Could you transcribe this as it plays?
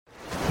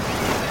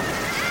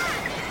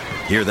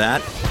Hear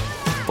that?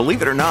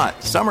 Believe it or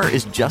not, summer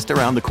is just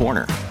around the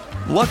corner.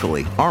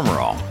 Luckily, Armor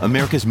All,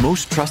 America's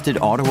most trusted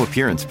auto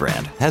appearance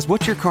brand, has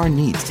what your car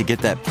needs to get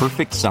that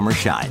perfect summer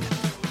shine.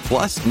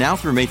 Plus, now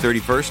through May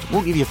 31st,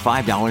 we'll give you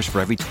 $5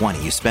 for every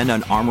 $20 you spend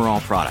on Armor All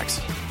products.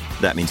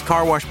 That means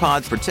car wash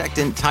pods,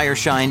 protectant, tire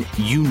shine,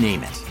 you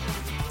name it.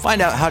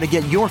 Find out how to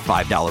get your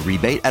 $5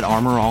 rebate at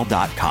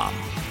armorall.com.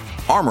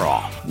 Armor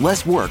All,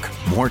 less work,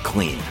 more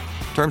clean.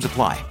 Terms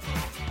apply.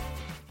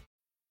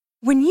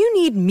 When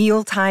you need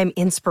mealtime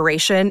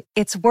inspiration,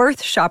 it's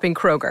worth shopping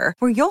Kroger,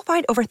 where you'll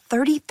find over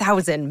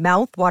 30,000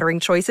 mouth-watering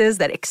choices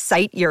that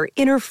excite your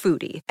inner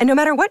foodie. And no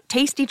matter what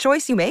tasty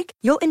choice you make,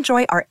 you'll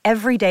enjoy our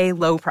everyday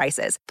low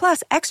prices,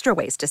 plus extra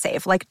ways to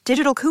save, like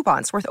digital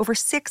coupons worth over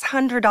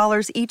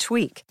 $600 each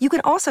week. You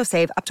can also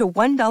save up to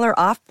 $1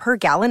 off per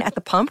gallon at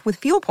the pump with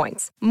fuel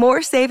points.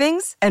 More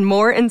savings and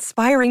more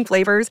inspiring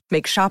flavors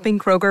make shopping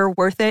Kroger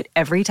worth it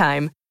every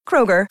time.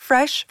 Kroger,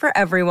 fresh for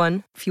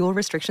everyone. Fuel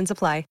restrictions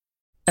apply.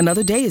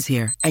 Another day is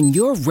here, and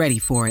you're ready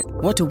for it.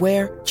 What to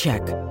wear?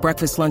 Check.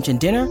 Breakfast, lunch, and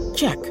dinner?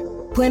 Check.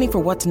 Planning for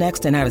what's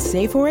next and how to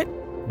save for it?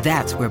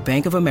 That's where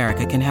Bank of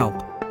America can help.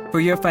 For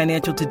your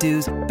financial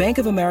to-dos, Bank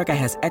of America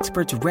has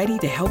experts ready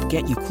to help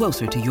get you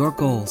closer to your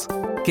goals.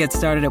 Get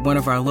started at one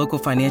of our local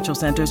financial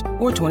centers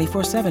or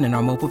 24/7 in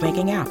our mobile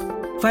banking app.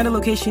 Find a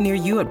location near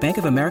you at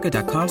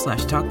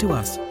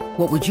bankofamerica.com/talktous.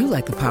 What would you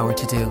like the power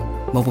to do?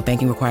 Mobile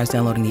banking requires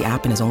downloading the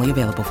app and is only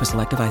available for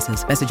select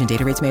devices. Message and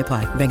data rates may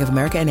apply. Bank of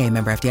America N.A.,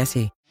 member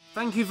FDIC.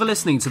 Thank you for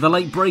listening to the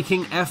Late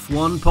Breaking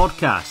F1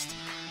 podcast.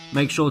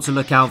 Make sure to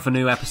look out for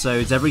new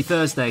episodes every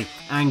Thursday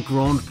and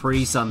Grand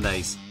Prix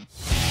Sundays.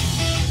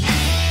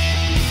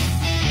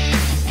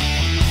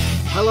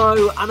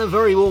 Hello and a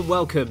very warm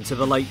welcome to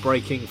the Late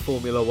Breaking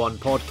Formula One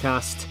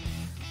podcast.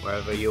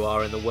 Wherever you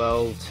are in the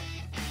world,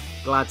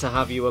 glad to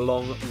have you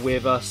along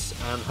with us,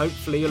 and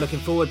hopefully you're looking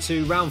forward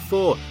to round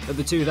 4 of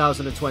the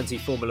 2020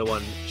 Formula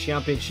One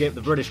Championship,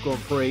 the British Grand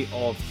Prix,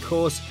 of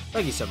course.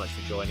 Thank you so much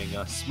for joining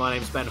us. My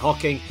name's Ben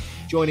Hocking.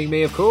 Joining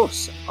me, of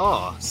course,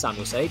 are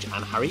Samuel Sage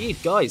and Harry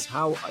Eve. Guys,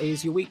 how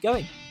is your week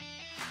going?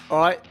 All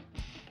right.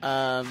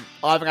 I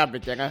haven't had my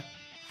dinner,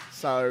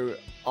 so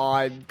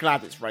I'm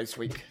glad it's race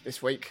week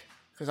this week,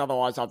 because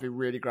otherwise I'd be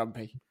really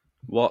grumpy.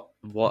 What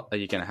are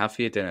you going to have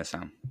for your dinner,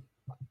 Sam?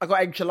 I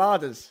got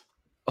enchiladas.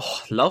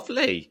 Oh,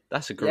 lovely.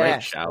 That's a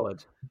great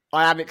shout.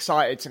 I am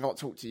excited to not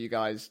talk to you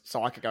guys,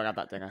 so I could go and have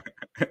that dinner.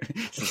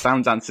 So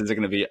Sam's answers are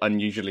going to be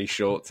unusually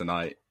short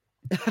tonight.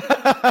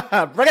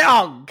 Bring it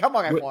on! Come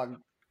on,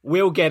 everyone.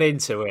 We'll get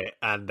into it,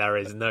 and there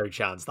is no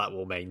chance that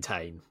will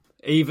maintain.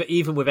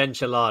 Even with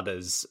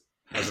enchiladas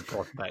as a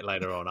prospect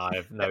later on, I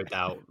have no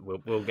doubt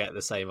we'll get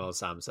the same old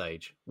Sam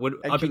Sage.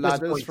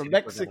 Enchiladas from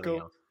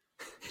Mexico.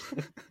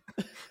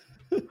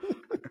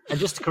 And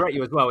just to correct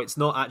you as well, it's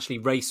not actually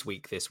race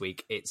week this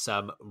week. It's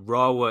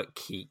Rawa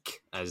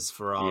Keek, as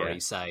Ferrari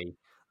say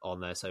on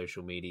their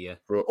social media.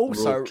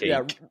 Also,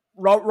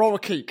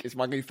 Rawa Keek is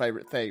my new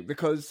favourite thing,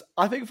 because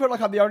I feel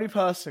like I'm the only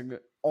person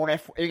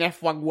in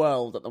F1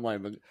 world at the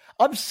moment.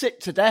 I'm sick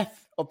to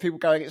death of people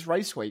going, it's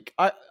race week.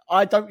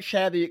 I don't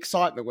share the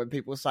excitement when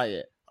people say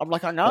it. I'm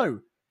like, I know.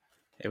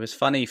 It was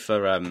funny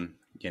for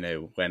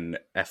when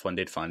F1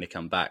 did finally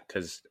come back,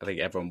 because I think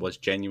everyone was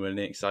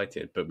genuinely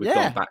excited. But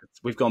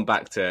we've gone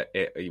back to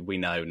it. We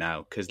know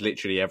now, because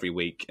literally every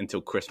week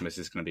until Christmas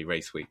is going to be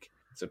race week.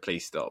 So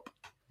please stop.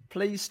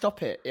 Please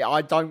stop it.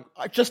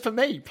 Just for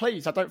me,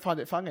 please. I don't find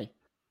it funny.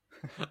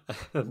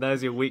 And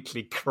there's your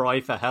weekly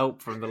cry for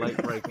help from the late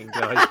breaking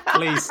guys.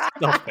 Please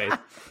stop it.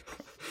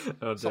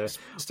 Oh dear.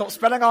 Stop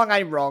spelling our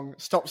name wrong.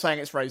 Stop saying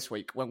it's race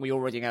week when we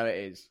already know it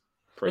is.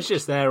 It's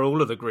just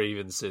all of the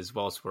grievances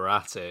whilst we're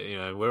at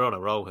it. We're on a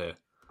roll here.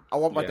 I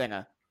want my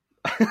dinner.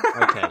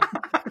 Okay.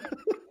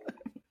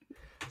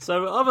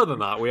 So other than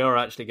that, we are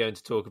actually going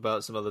to talk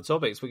about some other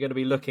topics. We're going to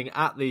be looking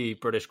at the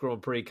British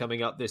Grand Prix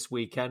coming up this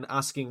weekend,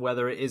 asking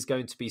whether it is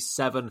going to be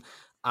 7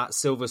 at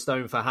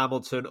Silverstone for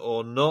Hamilton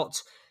or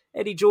not.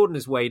 Eddie Jordan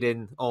has weighed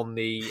in on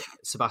the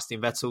Sebastian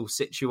Vettel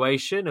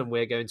situation, and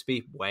we're going to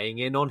be weighing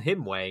in on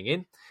him weighing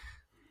in.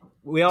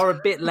 We are a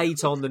bit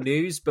late on the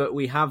news, but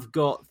we have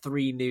got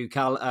 3 new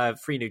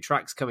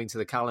tracks coming to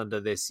the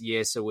calendar this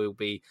year, so we'll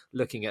be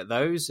looking at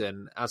those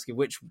and asking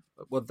which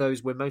of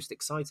those we're most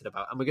excited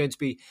about. And we're going to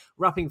be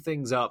wrapping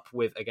things up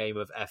with a game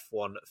of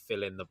F1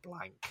 fill in the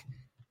blank.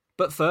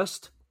 But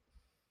first,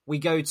 we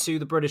go to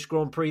the British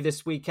Grand Prix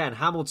this weekend.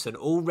 Hamilton,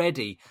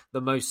 already the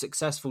most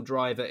successful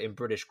driver in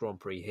British Grand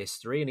Prix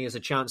history, and he has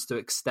a chance to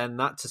extend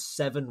that to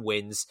 7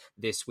 wins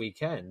this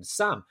weekend.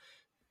 Sam,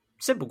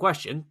 simple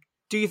question.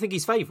 Do you think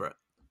he's favourite?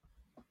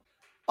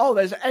 Oh,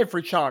 there's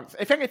every chance.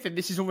 If anything,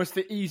 this is almost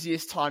the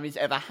easiest time he's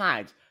ever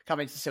had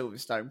coming to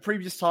Silverstone.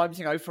 Previous times,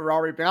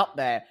 Ferrari have been up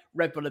there,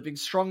 Red Bull have been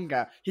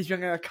stronger. He's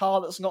been in a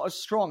car that's not as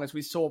strong as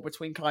we saw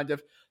between kind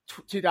of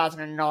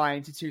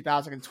 2009 to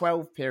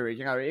 2012 period.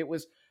 It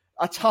was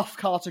a tough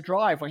car to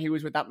drive when he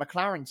was with that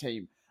McLaren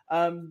team.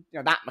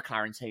 That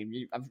McLaren team,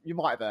 you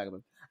might have heard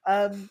of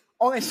them.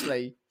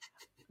 Honestly,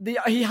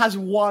 he has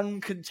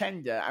one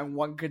contender and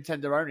one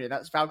contender only, and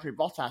that's Valtteri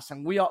Bottas.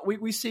 And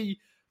we see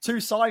two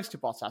sides to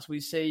Bottas. We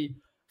see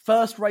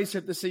first race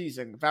of the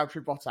season,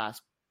 Valtteri Bottas,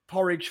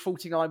 Porridge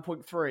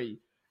 49.3,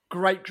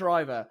 great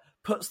driver,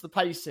 puts the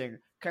pacing,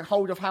 can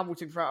hold off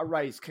Hamilton throughout a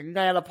race, can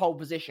nail a pole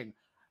position.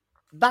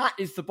 That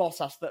is the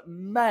Bottas that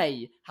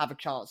may have a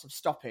chance of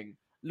stopping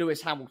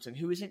Lewis Hamilton,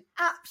 who is an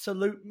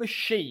absolute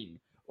machine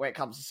when it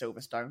comes to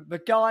Silverstone. The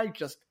guy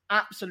just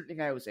absolutely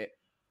nails it.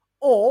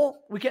 Or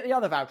we get the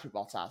other Valtteri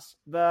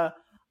Bottas,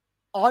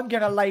 I'm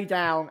going to lay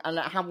down and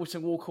let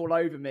Hamilton walk all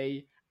over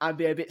me and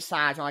be a bit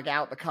sad when I get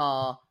out the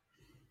car.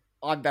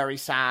 I'm very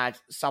sad.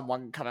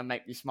 Someone come and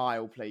make me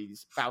smile,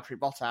 please. Valtteri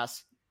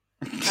Bottas.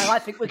 And I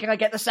think we're going to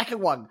get the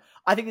second one.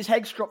 I think his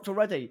head's dropped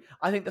already.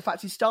 I think the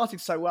fact he started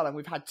so well and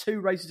we've had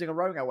two races in a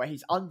row now where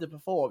he's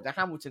underperformed and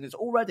Hamilton has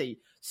already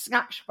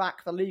snatched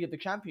back the lead of the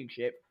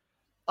championship.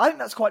 I think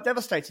that's quite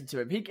devastating to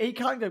him. He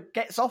kind of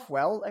gets off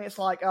well and it's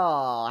like,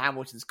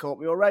 Hamilton's caught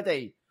me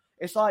already.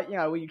 It's like,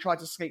 when you try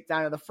to sneak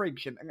down to the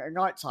fridge at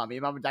night time and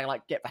your mum and dad are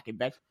like, get back in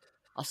bed.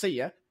 I'll see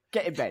you.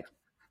 Get in bed.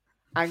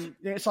 And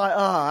it's like,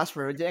 that's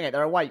ruined, isn't it?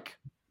 They're awake.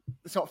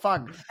 It's not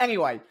fun.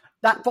 Anyway,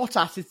 that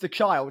Bottas is the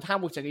child.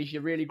 Hamilton is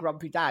your really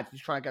grumpy dad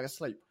who's trying to go to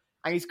sleep.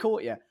 And he's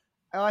caught you.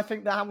 And I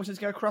think that Hamilton's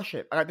going to crush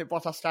it. I don't think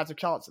Bottas stands a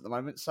chance at the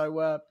moment.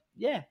 So,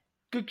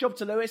 good job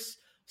to Lewis.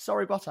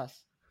 Sorry, Bottas.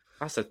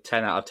 That's a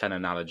 10 out of 10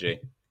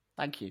 analogy.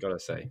 Thank you. Gotta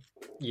say.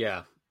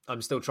 Yeah.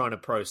 I'm still trying to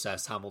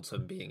process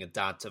Hamilton being a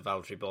dad to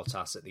Valtteri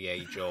Bottas at the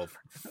age of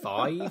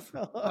 5.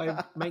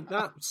 I make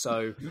that.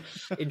 So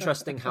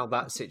interesting how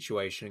that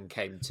situation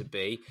came to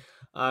be.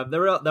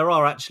 There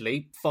are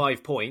actually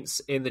 5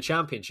 points in the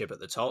championship at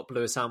the top.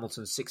 Lewis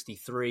Hamilton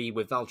 63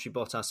 with Valtteri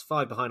Bottas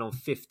 5 behind on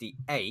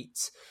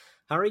 58.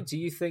 Harry, do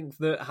you think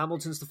that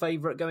Hamilton's the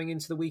favourite going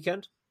into the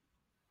weekend?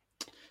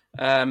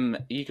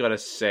 You gotta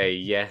say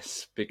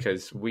yes,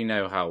 because we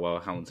know how well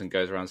Hamilton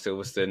goes around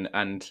Silverstone,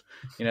 and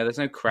there's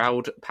no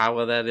crowd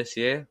power there this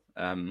year.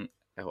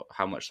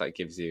 How much that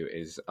gives you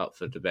is up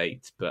for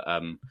debate, but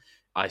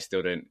I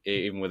still don't.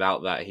 Even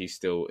without that, he's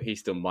still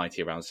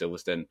mighty around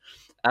Silverstone.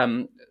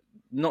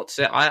 Not to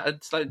say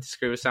I'd slightly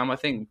disagree with Sam. I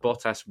think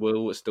Bottas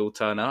will still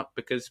turn up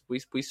because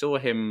we saw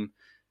him.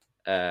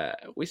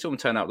 We saw him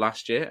turn up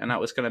last year, and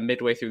that was kind of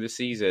midway through the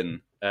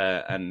season,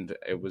 and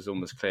it was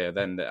almost clear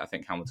then that I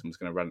think Hamilton was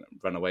going to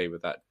run away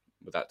with that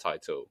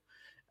title.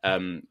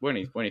 We're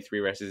only 3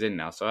 races in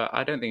now, so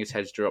I don't think his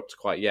head's dropped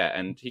quite yet.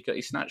 And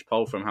he snatched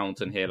pole from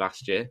Hamilton here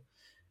last year,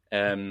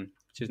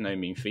 which is no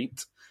mean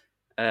feat.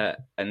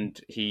 And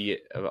he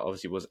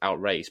obviously was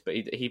outraced, but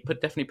he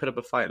definitely put up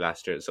a fight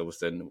last year at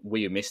Silverstone.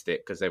 We missed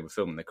it because they were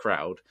filming the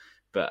crowd,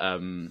 but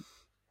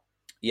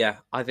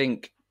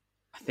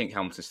I think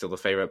Hamilton's still the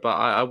favourite, but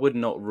I would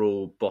not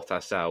rule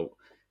Bottas out,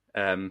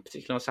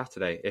 particularly on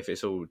Saturday, if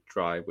it's all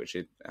dry, which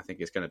I think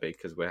it's going to be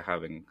because we're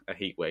having a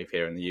heat wave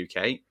here in the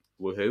UK.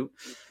 Woohoo.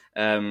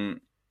 I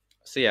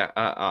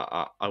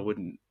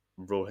wouldn't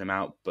rule him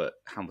out, but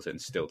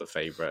Hamilton's still the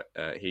favourite.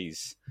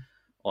 He's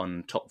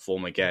on top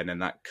form again,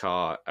 and that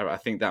car, I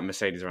think that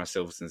Mercedes around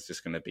Silverstone is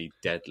just going to be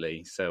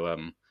deadly. So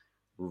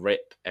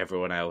rip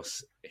everyone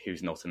else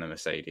who's not in a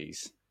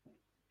Mercedes.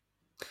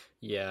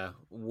 Yeah,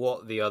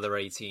 what the other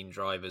 18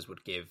 drivers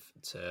would give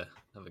to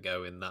have a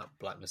go in that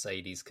black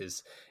Mercedes,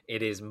 because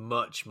it is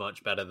much,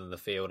 much better than the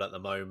field at the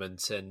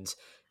moment. And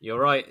you're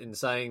right in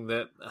saying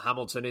that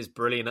Hamilton is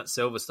brilliant at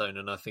Silverstone,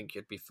 and I think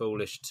you'd be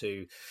foolish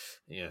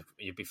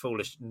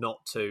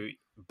not to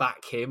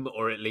back him,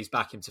 or at least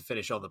back him to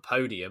finish on the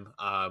podium.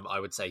 I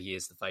would say he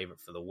is the favourite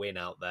for the win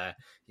out there.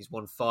 He's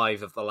won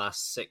 5 of the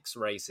last 6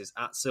 races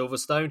at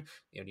Silverstone.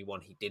 The only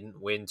one he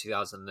didn't win,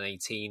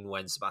 2018,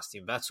 when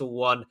Sebastian Vettel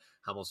won.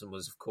 Hamilton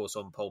was, of course,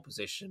 on pole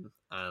position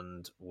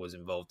and was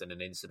involved in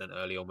an incident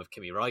early on with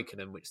Kimi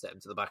Raikkonen, which set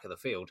him to the back of the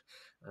field.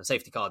 A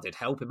safety car did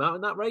help him out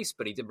in that race,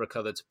 but he did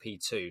recover to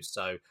P2.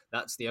 So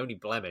that's the only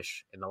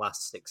blemish in the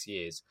last 6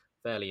 years.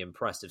 Fairly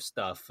impressive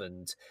stuff.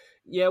 And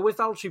yeah, with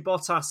Valtteri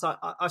Bottas,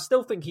 I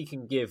still think he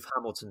can give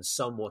Hamilton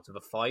somewhat of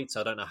a fight.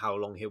 I don't know how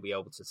long he'll be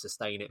able to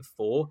sustain it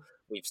for.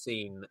 We've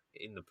seen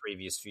in the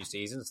previous few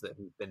seasons that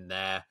he's been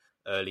there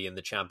early in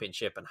the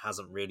championship and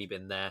hasn't really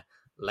been there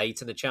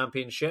late in the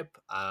championship.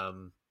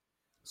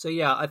 So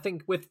yeah, I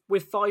think with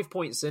 5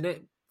 points in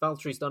it,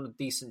 Valtteri's done a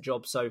decent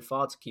job so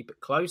far to keep it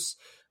close.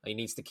 He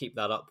needs to keep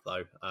that up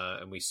though.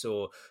 And we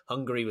saw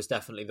Hungary was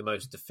definitely the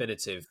most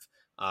definitive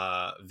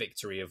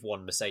victory of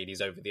one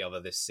Mercedes over the other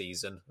this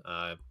season,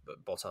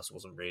 but Bottas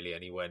wasn't really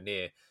anywhere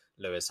near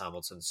Lewis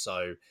Hamilton.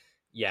 So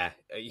yeah,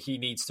 he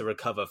needs to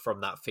recover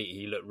from that feat.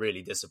 He looked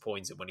really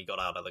disappointed when he got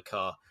out of the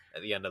car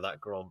at the end of that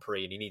Grand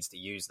Prix, and he needs to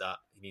use that.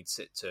 He needs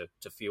it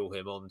to fuel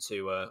him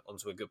onto a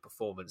good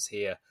performance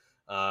here.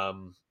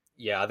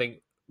 I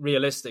think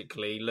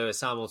realistically,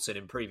 Lewis Hamilton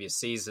in previous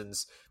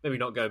seasons, maybe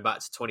not going back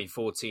to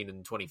 2014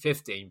 and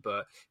 2015,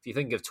 but if you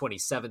think of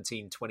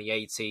 2017,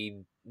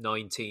 2018,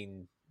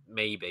 19,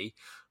 maybe,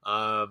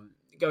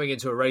 going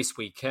into a race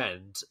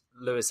weekend,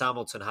 Lewis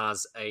Hamilton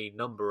has a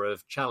number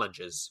of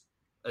challenges,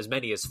 as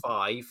many as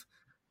 5.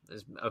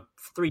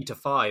 3 to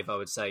 5, I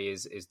would say,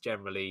 is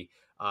generally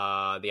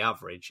the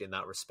average in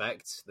that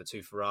respect, the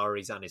two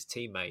Ferraris and his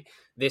teammate.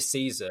 This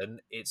season,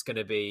 it's going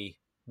to be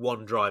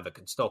one driver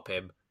can stop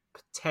him,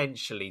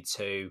 potentially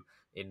two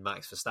in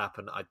Max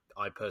Verstappen.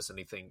 I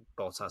personally think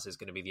Bottas is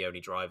going to be the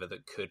only driver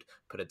that could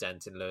put a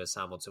dent in Lewis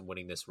Hamilton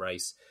winning this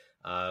race.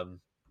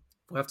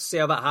 We'll have to see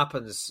how that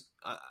happens.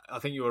 I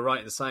think you were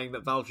right in saying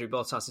that Valtteri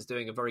Bottas is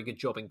doing a very good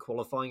job in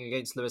qualifying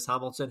against Lewis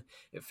Hamilton.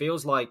 It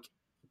feels like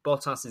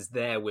Bottas is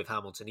there with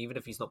Hamilton, even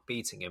if he's not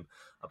beating him,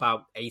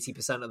 about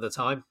 80% of the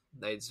time.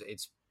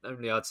 It's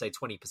only, I'd say,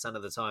 20%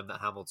 of the time that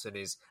Hamilton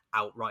is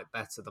outright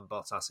better than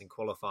Bottas in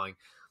qualifying.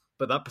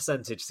 But that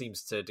percentage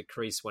seems to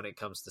decrease when it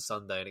comes to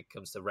Sunday and it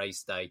comes to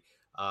race day.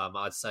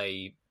 I'd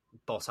say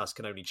Bottas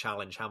can only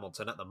challenge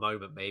Hamilton at the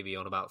moment, maybe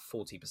on about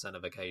 40%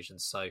 of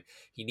occasions. So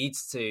he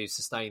needs to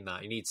sustain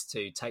that. He needs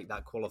to take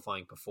that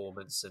qualifying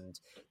performance and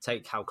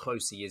take how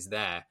close he is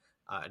there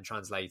and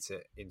translate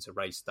it into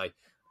race day.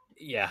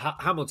 Yeah,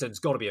 Hamilton's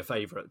got to be a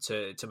favourite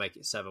to make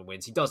it 7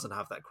 wins. He doesn't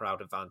have that crowd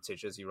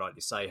advantage, as you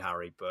rightly say,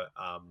 Harry. But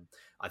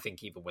I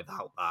think even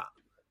without that,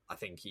 I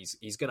think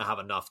he's going to have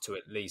enough to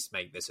at least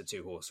make this a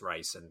 2-horse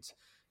race, and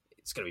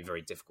it's going to be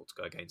very difficult to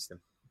go against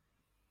him.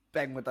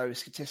 Ben, with those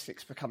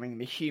statistics becoming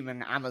the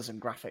human Amazon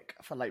graphic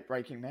for late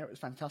breaking there, it was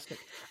fantastic.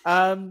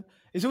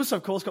 He's also,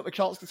 of course, got the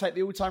chance to take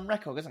the all-time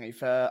record, hasn't he,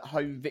 for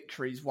home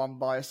victories won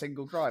by a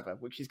single driver,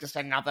 which is just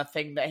another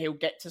thing that he'll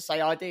get to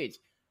say I did,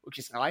 which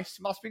is nice.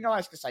 It must be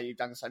nice to say you've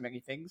done so many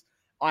things.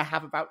 I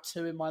have about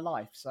 2 in my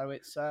life, so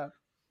it's all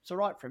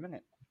right for him, isn't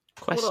it?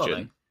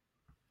 Question.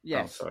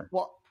 Yes. Oh, sorry.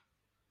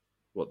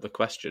 What the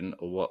question,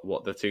 or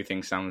what the 2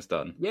 things Sam's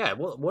done? Yeah,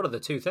 what are the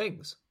 2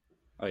 things?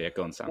 Oh yeah,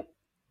 go on, Sam.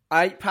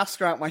 I passed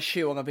her out my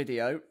shoe on a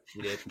video.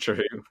 You did.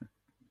 True.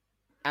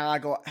 And I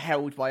got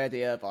held by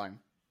Eddie Irvine.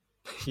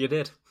 You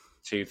did.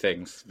 2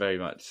 things, very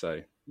much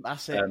so.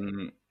 That's it.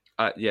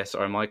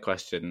 Sorry, my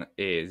question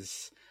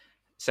is,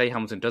 say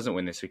Hamilton doesn't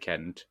win this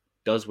weekend,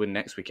 does win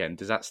next weekend,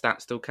 does that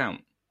stat still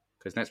count?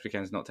 Because next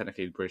weekend's not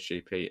technically the British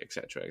GP,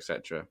 etc.,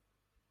 etc.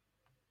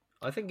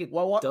 I think it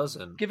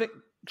doesn't.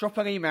 Drop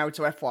an email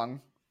to F1.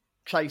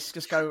 Chase,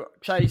 just go,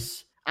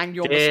 Chase, and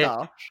your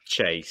moustache.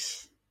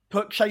 Chase.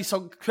 Put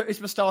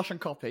his moustache on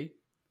copy.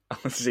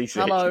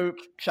 Hello,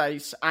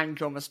 Chase, and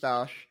your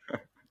moustache.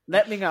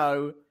 Let me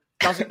know.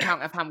 Doesn't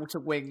count if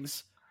Hamilton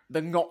wins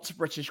the not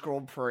British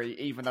Grand Prix,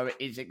 even though it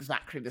is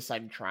exactly the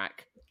same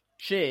track.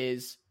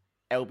 Cheers,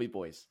 LB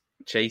boys.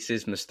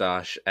 Chase's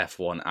moustache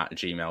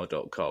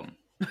F1@gmail.com.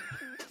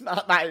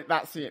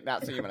 That's the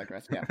email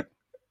address, yeah.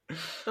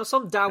 Now,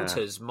 some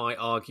doubters might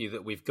argue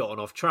that we've gotten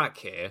off track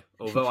here,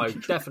 although I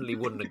definitely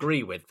wouldn't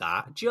agree with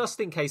that. Just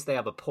in case they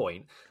have a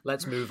point,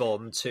 let's move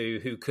on to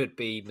who could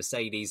be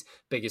Mercedes'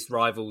 biggest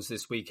rivals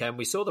this weekend.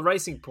 We saw the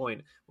Racing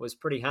Point was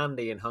pretty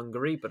handy in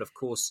Hungary, but of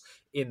course,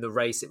 in the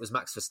race, it was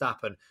Max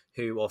Verstappen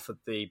who offered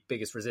the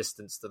biggest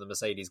resistance to the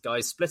Mercedes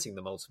guys, splitting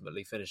them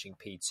ultimately, finishing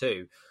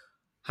P2.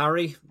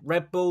 Harry,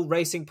 Red Bull,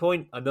 Racing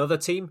Point, another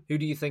team. Who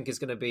do you think is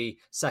going to be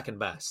second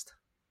best?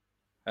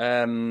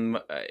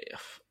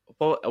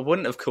 Well, I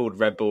wouldn't have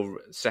called Red Bull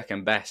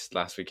second best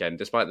last weekend,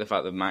 despite the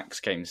fact that Max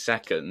came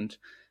second.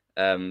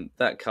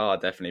 That car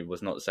definitely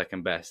was not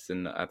second best,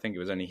 and I think it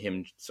was only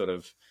him sort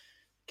of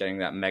getting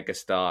that mega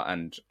start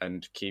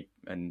and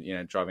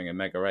driving a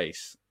mega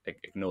race.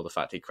 Ignore the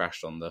fact he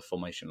crashed on the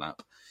formation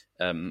lap.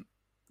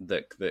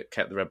 That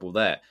kept the Red Bull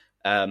there.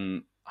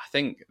 I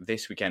think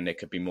this weekend it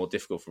could be more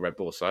difficult for Red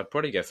Bull, so I'd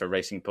probably go for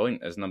Racing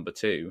Point as number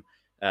 2.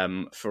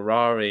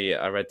 Ferrari,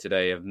 I read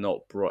today, have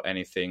not brought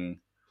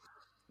anything.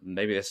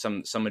 Maybe there's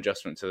some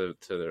adjustment to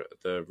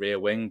the rear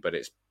wing, but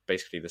it's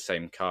basically the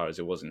same car as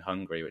it was in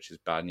Hungary, which is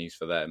bad news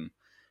for them.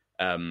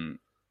 And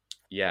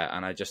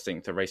I just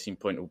think the Racing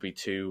Point will be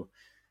too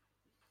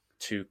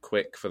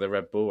quick for the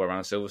Red Bull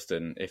around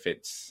Silverstone if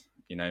it's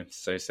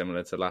so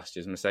similar to last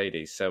year's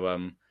Mercedes.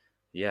 So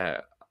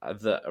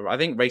I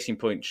think Racing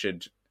Point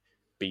should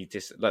be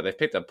they've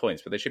picked up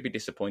points, but they should be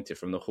disappointed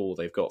from the haul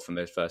they've got from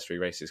those first 3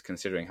 races,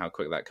 considering how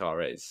quick that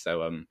car is.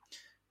 So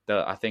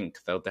I think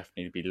they'll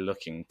definitely be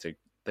looking to.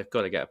 They've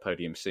got to get a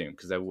podium soon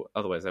because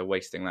otherwise they're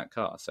wasting that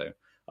car. So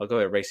I'll go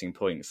at Racing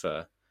Point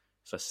for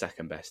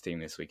second best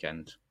team this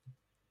weekend.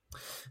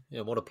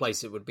 Yeah, what a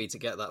place it would be to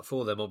get that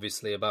for them,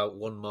 obviously about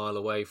 1 mile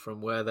away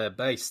from where they're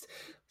based.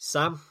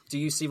 Sam, do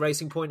you see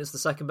Racing Point as the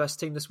second best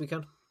team this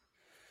weekend?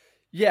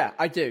 Yeah,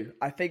 I do.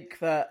 I think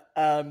that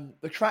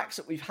the tracks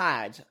that we've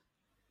had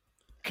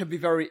can be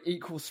very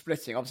equal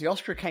splitting. Obviously,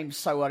 Austria came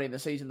so early in the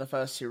season, the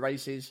first 2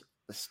 races.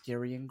 The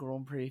Styrian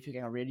Grand Prix, if you're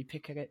going to really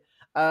pick at it.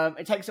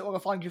 It takes it all to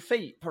find your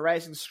feet.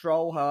 Perez and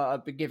Stroll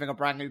have been given a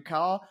brand new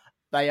car.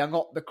 They are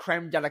not the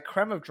creme de la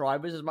creme of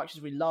drivers, as much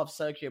as we love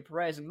Sergio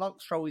Perez and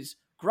Lance Stroll is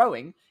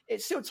growing.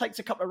 It still takes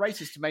a couple of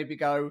races to maybe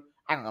go,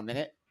 hang on a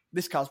minute,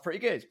 this car's pretty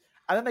good.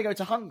 And then they go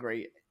to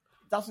Hungary. It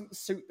doesn't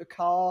suit the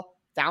car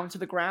down to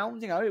the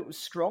ground. It was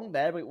strong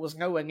there, but it was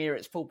nowhere near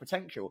its full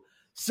potential.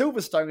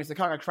 Silverstone is the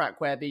kind of track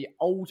where the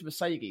old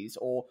Mercedes,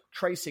 or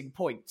Racing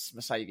Point's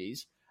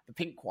Mercedes, the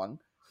pink one,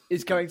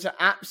 is going to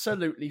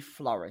absolutely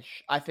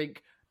flourish. I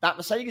think that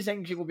Mercedes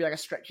engine will be able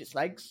to stretch its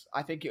legs.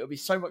 I think it will be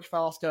so much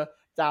faster.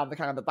 down the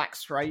kind of the back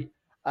straight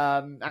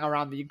and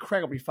around the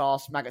incredibly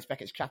fast Maggotts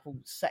Beckett's Chapel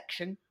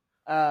section,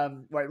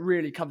 where it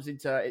really comes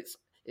into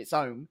its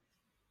own.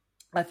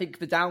 I think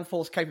the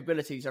downforce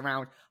capabilities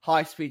around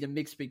high speed and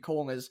mid speed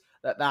corners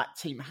that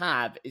team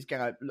have is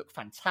going to look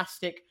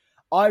fantastic.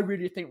 I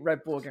really think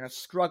Red Bull are going to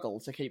struggle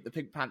to keep the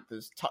Pink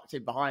Panthers tucked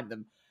in behind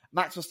them.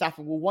 Max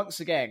Verstappen will once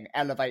again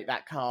elevate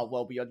that car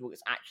well beyond what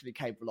it's actually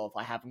capable of.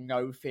 I have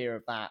no fear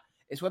of that.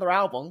 It's whether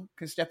Albon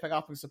can step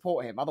up and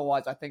support him.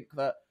 Otherwise, I think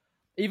that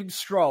even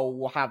Stroll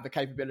will have the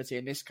capability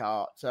in this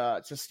car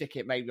to stick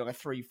it maybe on a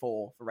 3-4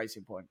 for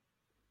Racing Point.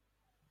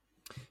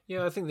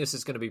 Yeah, I think this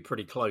is going to be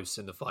pretty close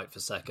in the fight for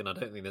second. I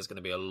don't think there's going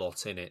to be a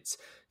lot in it.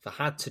 If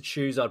I had to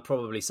choose, I'd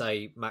probably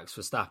say Max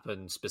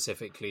Verstappen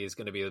specifically is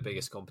going to be the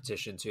biggest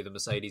competition to the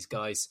Mercedes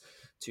guys.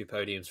 2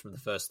 podiums from the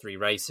first 3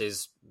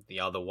 races.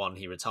 The other one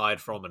he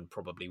retired from and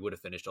probably would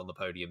have finished on the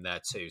podium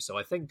there too. So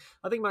I think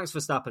Max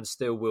Verstappen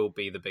still will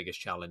be the biggest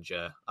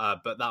challenger,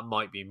 but that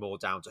might be more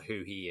down to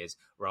who he is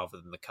rather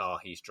than the car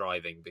he's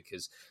driving,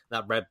 because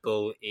that Red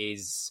Bull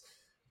is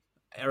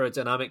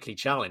aerodynamically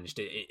challenged.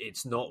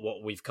 It's not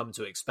what we've come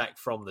to expect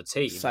from the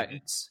team.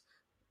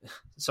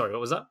 Sorry,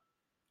 what was that?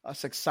 I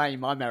said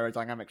same. I'm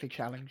aerodynamically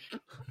challenged.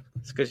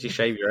 It's because you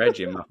shave your edge,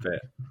 you muppet.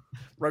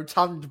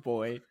 Rotund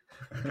boy.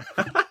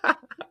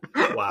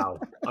 Wow,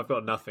 I've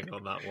got nothing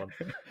on that one.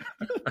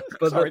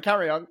 But sorry,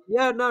 carry on.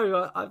 Yeah,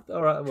 no,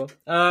 all right.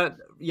 Well,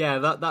 yeah,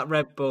 that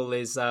Red Bull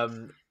is.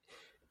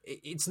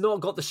 It's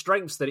not got the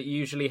strengths that it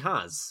usually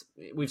has.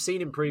 We've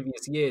seen in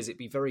previous years it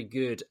be very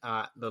good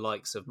at the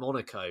likes of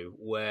Monaco,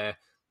 where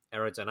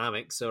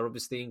aerodynamics are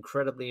obviously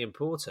incredibly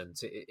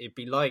important. It'd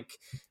be like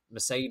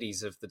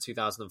Mercedes of the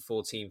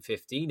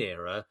 2014-15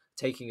 era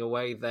taking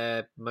away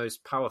their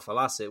most powerful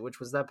asset, which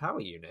was their power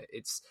unit.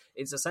 It's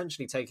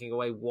essentially taking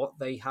away what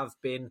they have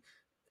been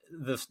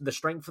the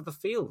strength of the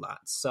field at.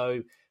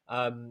 So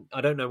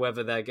I don't know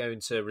whether they're going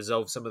to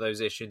resolve some of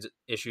those issues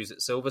at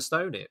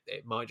Silverstone.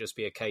 It might just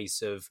be a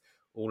case of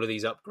all of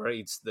these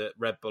upgrades that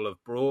Red Bull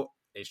have brought.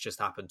 It's just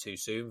happened too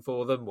soon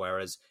for them,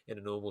 whereas in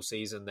a normal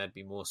season, they'd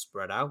be more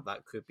spread out.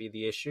 That could be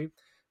the issue.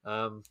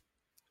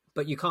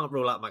 But you can't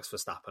rule out Max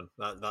Verstappen.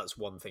 That's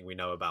one thing we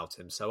know about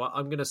him. So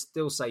I'm going to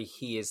still say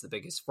he is the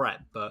biggest threat.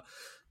 But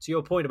to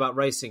your point about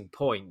Racing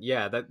Point,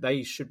 yeah,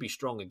 they should be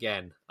strong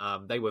again.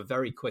 They were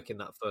very quick in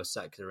that first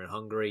sector in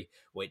Hungary,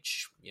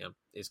 which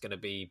is going to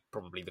be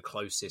probably the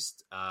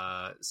closest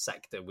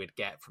sector we'd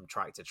get from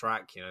track to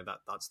track.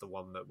 That's the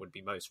one that would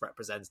be most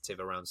representative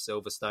around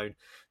Silverstone.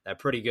 They're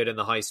pretty good in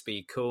the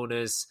high-speed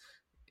corners.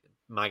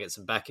 Maggotts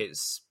and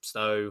Beckett's,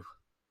 Stowe,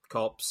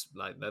 Copse,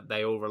 like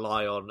they all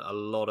rely on a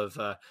lot of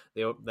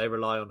they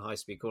rely on high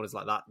speed corners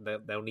like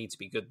that. They'll need to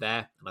be good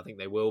there, and I think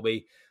they will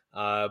be.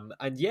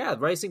 And yeah,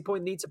 Racing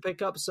Point need to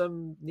pick up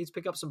some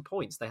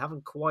points. They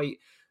haven't quite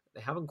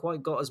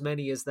got as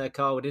many as their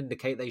car would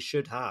indicate they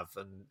should have.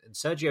 And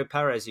Sergio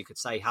Perez, you could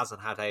say,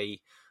 hasn't had a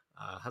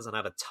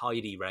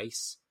tidy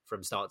race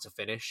from start to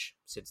finish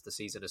since the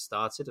season has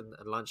started, and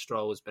Lance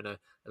Stroll has been a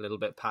little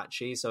bit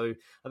patchy. So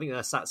I think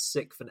they're sat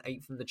 6th and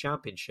 8th in the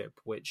championship,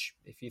 which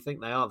if you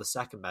think they are the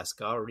second best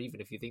car, or even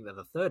if you think they're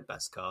the third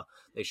best car,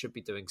 they should be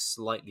doing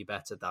slightly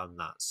better than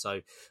that. So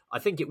I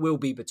think it will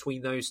be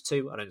between those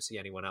two. I don't see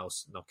anyone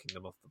else knocking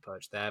them off the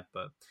perch there,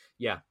 but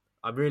yeah,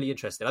 I'm really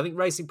interested. I think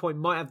Racing Point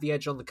might have the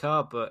edge on the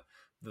car, but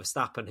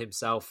Verstappen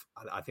himself,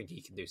 I think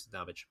he can do some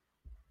damage.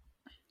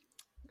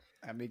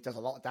 He does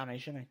a lot of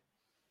damage, doesn't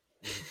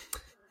he?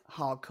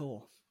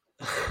 Hardcore.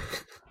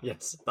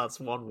 Yes, that's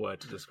one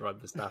word to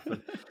describe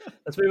Verstappen.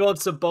 Let's move on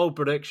to some bold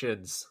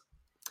predictions.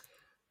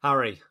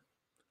 Harry,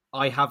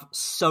 I have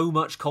so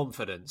much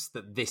confidence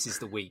that this is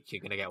the week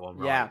you're going to get one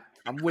right. Yeah,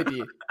 I'm with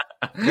you.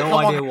 No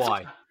idea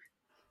why.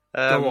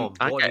 Go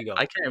on. What have you got?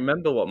 I can't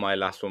remember what my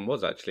last one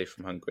was actually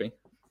from Hungary.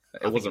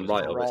 It wasn't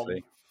right,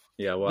 obviously.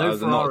 Yeah, well, no I was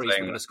Ferraris not were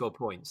going to score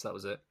points. That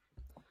was it.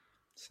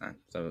 So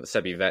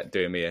Sebi Vet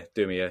doing me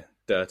a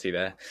dirty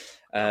there.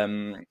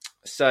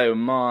 So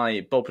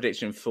my bold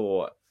prediction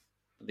for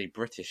the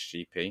British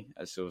GP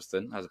at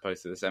Silverstone, as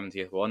opposed to the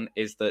 70th one,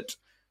 is that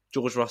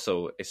George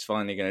Russell is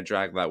finally going to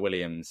drag that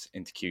Williams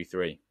into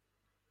Q3.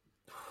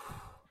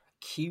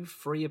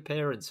 Q3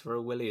 appearance for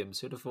a Williams.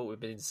 Who'd have thought we'd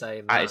been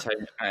saying that?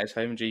 At his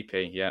home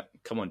GP, yeah.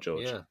 Come on,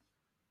 George. Yeah.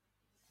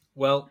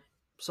 Well,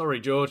 sorry,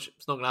 George.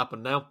 It's not going to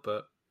happen now,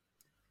 but...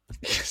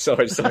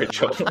 sorry,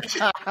 George.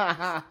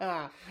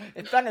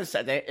 If Ben has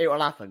said it, it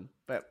will happen.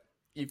 But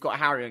you've got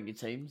Harry on your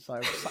team, so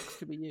it sucks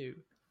to be you.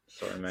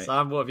 Sorry, mate.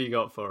 Sam, what have you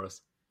got for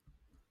us?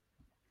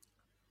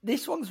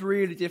 This one's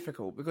really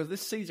difficult because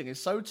this season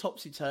is so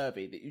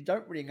topsy-turvy that you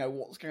don't really know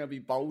what's going to be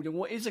bold and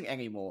what isn't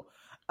anymore.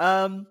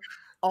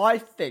 I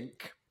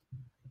think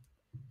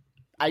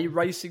a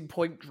Racing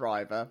Point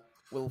driver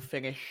will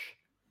finish...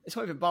 It's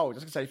not even bold. I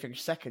was going to say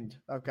finish second.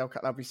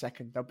 They'll be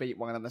second. They'll beat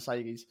one of the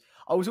Mercedes.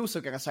 I was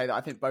also going to say that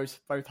I think both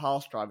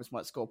Haas drivers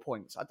might score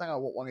points. I don't know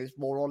what one is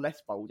more or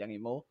less bold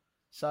anymore.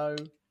 So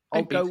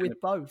I'll go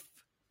with both.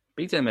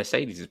 Beating a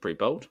Mercedes is pretty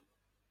bold.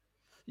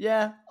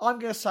 Yeah, I'm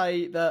going to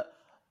say that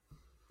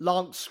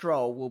Lance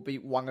Stroll will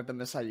beat one of the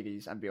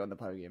Mercedes and be on the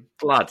podium.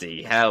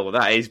 Bloody hell,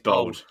 that is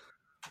bold.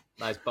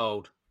 That is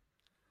bold.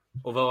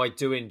 Although I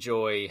do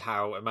enjoy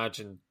how,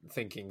 imagine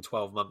thinking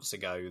 12 months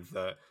ago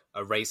that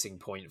a Racing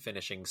Point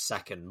finishing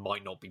second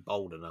might not be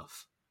bold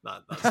enough.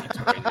 That seems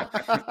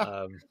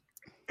crazy.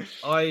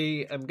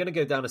 I am going to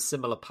go down a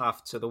similar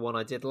path to the one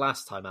I did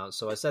last time out.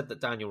 So I said that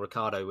Daniel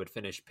Ricciardo would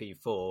finish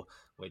P4,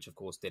 which of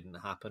course didn't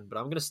happen. But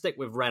I'm going to stick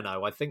with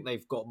Renault. I think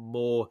they've got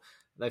more.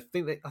 I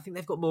think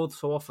they've got more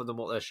to offer than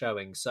what they're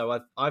showing.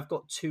 So I've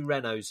got 2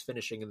 Renaults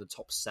finishing in the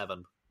top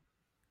 7.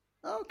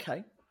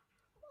 Okay,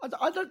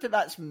 I don't think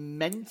that's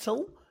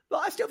mental, but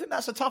I still think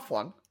that's a tough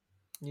one.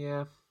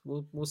 Yeah,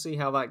 we'll see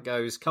how that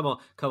goes. Come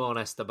on,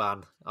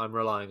 Esteban. I'm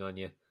relying on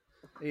you.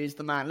 He's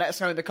the man. Let us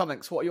know in the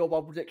comments what are your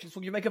bold predictions.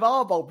 What do you make of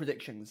our bold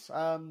predictions?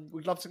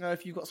 We'd love to know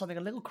if you've got something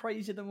a little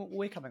crazier than what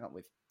we're coming up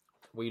with.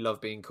 We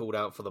love being called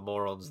out for the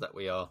morons that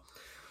we are.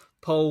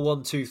 Poll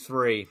 1, 2,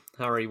 3.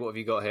 Harry, what have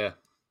you got here?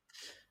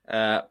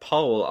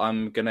 Pole,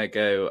 I'm going to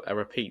go a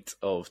repeat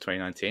of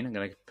 2019. I'm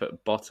going to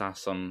put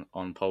Bottas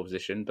on pole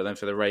position. But then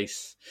for the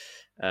race,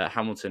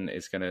 Hamilton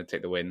is going to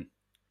take the win.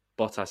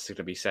 Bottas is going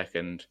to be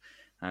second.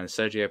 And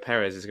Sergio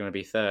Perez is going to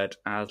be third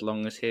as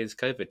long as his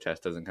COVID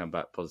test doesn't come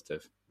back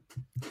positive.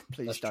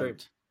 Please That's don't. true.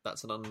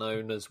 That's an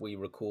unknown as we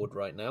record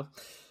right now.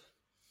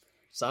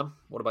 Sam,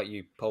 what about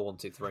you? Poll 1,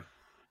 2, 3.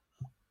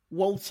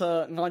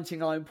 Walter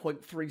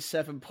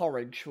 99.37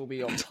 Porridge will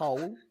be on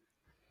pole.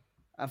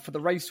 And for the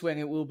race win,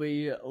 it will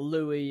be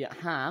Louis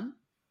Ham.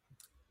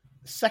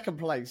 Second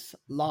place,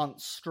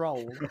 Lance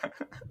Stroll.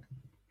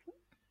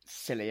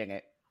 Silly,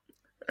 innit?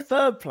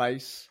 Third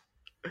place,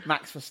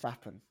 Max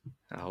Verstappen.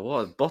 Oh,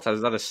 what? Bottas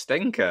is that a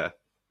stinker?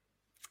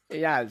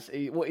 He has.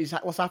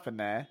 What's happened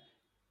there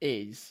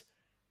is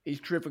he's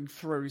driven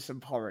through some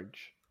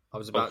porridge. I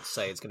was about to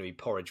say it's going to be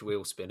porridge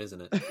wheel spin,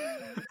 isn't it?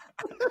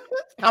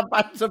 Come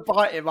back to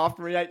bite him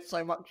after he ate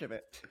so much of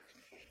it.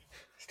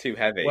 It's too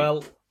heavy.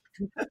 Well,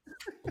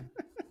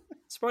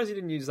 surprised you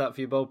didn't use that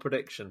for your bold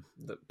prediction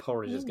that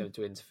porridge is going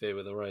to interfere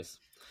with the race.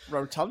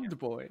 Rotund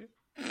boy.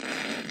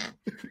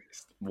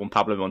 Juan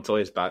Pablo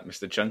Montoya's back,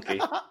 Mr. Chunky.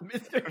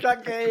 Mr.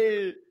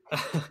 Chunky!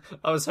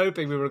 I was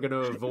hoping we were going to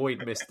avoid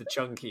Mr.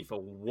 Chunky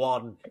for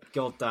one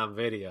goddamn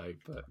video,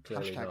 but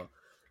clearly not.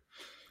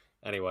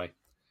 Anyway,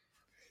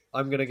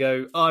 I'm going to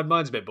go... Oh,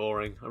 mine's a bit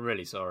boring. I'm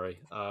really sorry.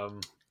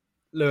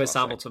 Lewis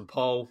Hamilton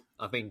pole.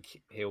 I think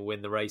he'll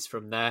win the race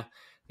from there.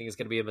 I think it's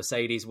going to be a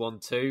Mercedes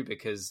 1-2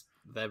 because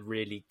they're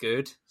really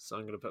good. So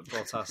I'm going to put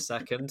Bottas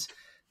second.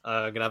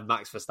 I'm going to have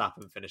Max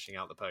Verstappen finishing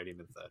out the podium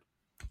in third.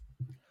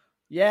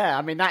 Yeah,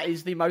 I mean, that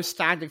is the most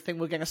standard thing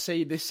we're going to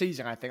see this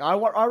season, I think.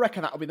 I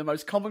reckon that will be the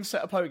most common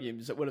set of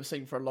podiums that we'll have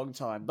seen for a long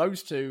time.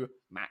 Those two,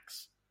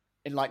 max,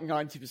 in like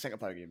 90% of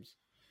podiums.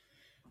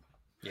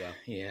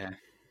 Yeah.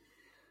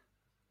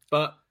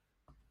 But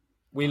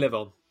we live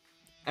on.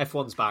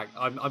 F1's back.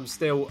 I'm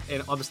still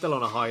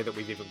on a high that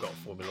we've even got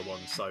Formula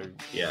One. So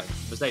yeah,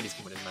 Mercedes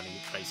can win as many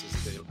races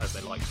as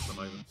they like at the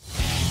moment.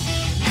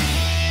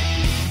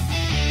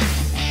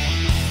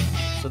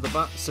 So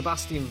the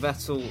Sebastian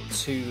Vettel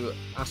to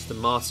Aston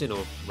Martin,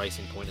 or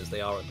Racing Point as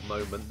they are at the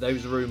moment,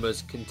 those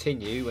rumours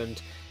continue,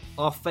 and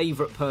our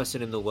favourite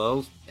person in the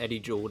world, Eddie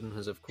Jordan,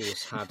 has of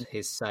course had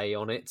his say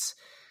on it.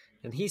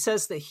 And he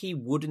says that he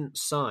wouldn't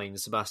sign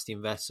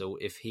Sebastian Vettel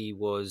if he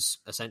was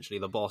essentially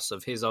the boss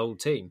of his old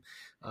team,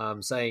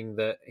 saying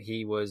that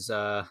he was,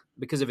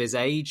 because of his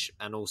age,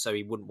 and also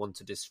he wouldn't want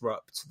to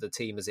disrupt the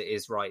team as it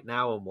is right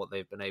now and what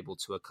they've been able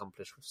to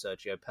accomplish with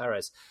Sergio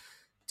Perez.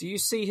 Do you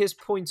see his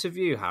point of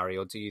view, Harry,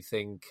 or do you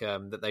think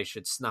that they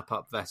should snap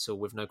up Vettel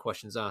with no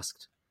questions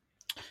asked?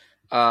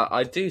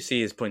 I do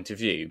see his point of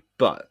view,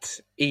 but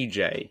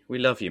EJ, we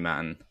love you,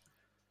 man.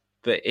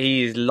 But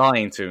he is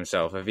lying to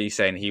himself if he's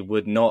saying he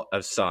would not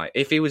have signed.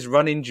 If he was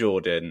running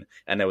Jordan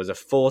and there was a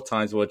 4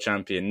 times world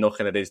champion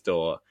knocking at his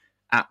door,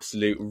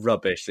 absolute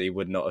rubbish that he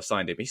would not have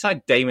signed him. He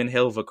signed Damon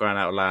Hill for crying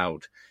out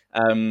loud.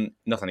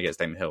 Nothing against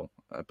Damon Hill,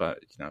 but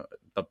you know,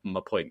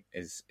 my point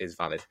is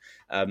valid.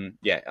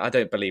 I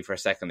don't believe for a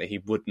second that he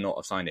would not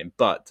have signed him.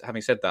 But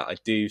having said that, I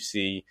do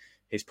see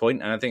his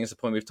point, and I think it's a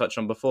point we've touched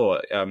on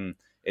before.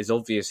 It's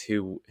obvious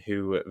who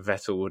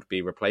Vettel would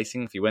be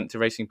replacing if he went to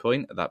Racing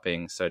Point, that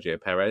being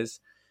Sergio Perez.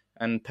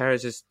 And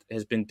Perez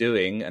has been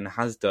doing and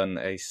has done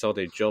a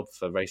solid job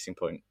for Racing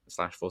Point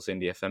 / Force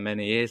India for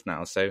many years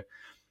now. So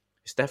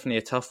it's definitely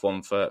a tough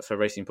one for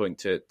Racing Point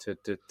to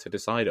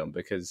decide on,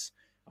 because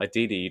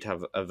ideally you'd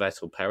have a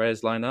Vettel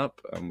Perez lineup,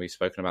 and we've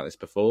spoken about this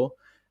before.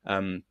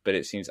 But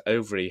it seems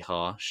overly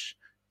harsh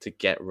to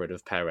get rid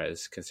of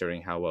Perez,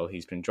 considering how well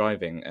he's been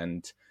driving.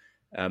 And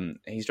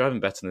he's driving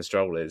better than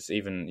Stroll is.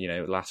 Even,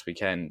 last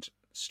weekend,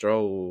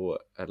 Stroll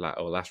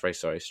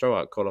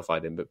out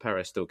qualified him, but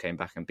Perez still came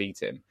back and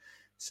beat him.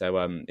 So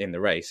in the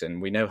race,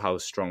 and we know how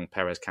strong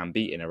Perez can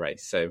beat in a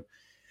race. So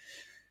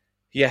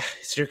yeah,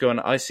 it's tricky one.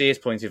 I see his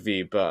point of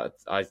view, but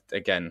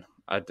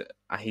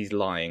he's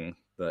lying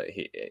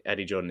that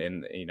Eddie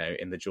Jordan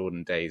in the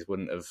Jordan days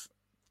wouldn't have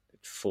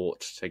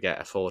fought to get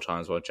a 4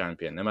 times world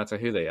champion, no matter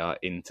who they are,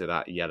 into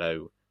that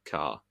yellow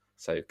car.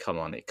 So come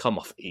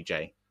off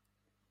EJ.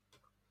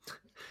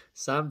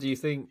 Sam, do you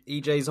think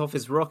EJ's off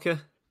his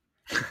rocker?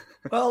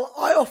 Well,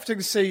 I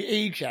often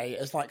see EJ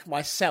as like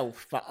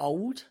myself, but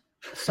old.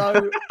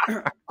 So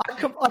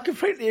I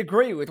completely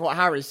agree with what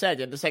Harry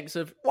said in the sense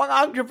of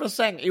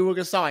 100% he would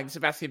have signed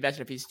Sebastian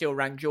Vettel if he still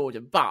ran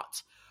Jordan.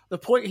 But the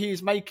point he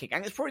is making,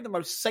 and it's probably the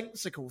most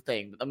sensical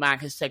thing that the man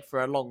has said for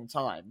a long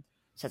time,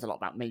 says a lot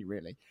about me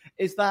really,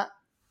 is that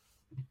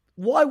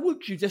why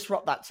would you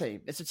disrupt that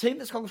team? It's a team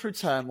that's gone through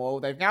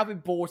turmoil. They've now been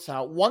bought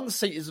out. One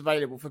seat is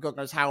available for God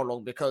knows how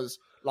long because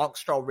Lance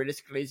Stroll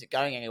realistically isn't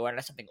going anywhere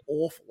unless something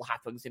awful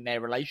happens in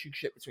their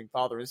relationship between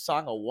father and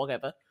son or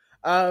whatever.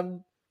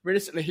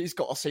 Realistically, he's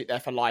got a seat there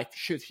for life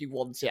should he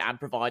want it and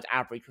provide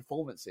average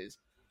performances.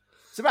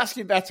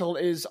 Sebastian Vettel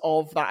is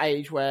of that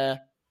age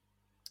where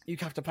you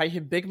have to pay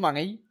him big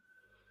money.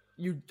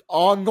 You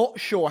are not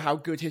sure how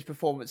good his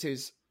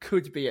performances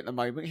could be at the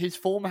moment. His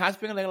form has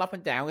been a little up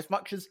and down. As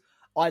much as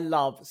I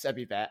love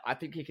Sebi Vet, I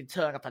think he can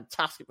turn a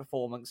fantastic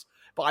performance,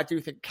 but I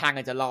do think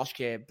Canada last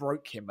year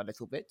broke him a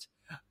little bit.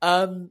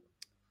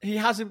 He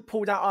hasn't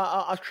pulled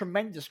out a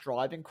tremendous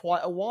drive in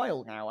quite a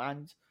while now,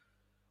 and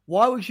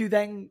why would you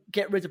then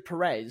get rid of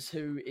Perez,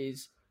 who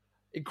is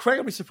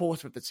incredibly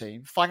supportive of the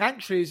team,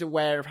 financially is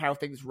aware of how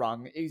things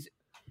run, is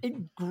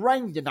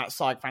ingrained in that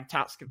side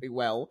fantastically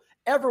well.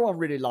 Everyone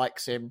really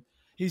likes him.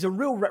 He's a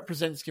real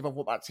representative of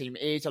what that team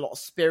is, a lot of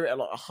spirit, a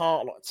lot of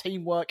heart, a lot of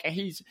teamwork, and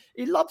he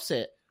loves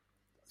it.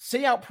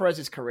 See out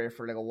Perez's career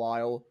for a little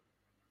while,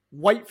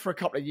 wait for a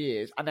couple of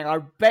years, and then I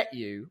bet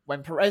you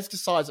when Perez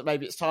decides that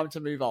maybe it's time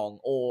to move on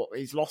or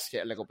he's lost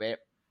it a little bit,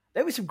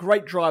 there'll be some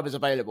great drivers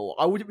available.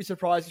 I wouldn't be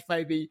surprised if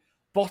maybe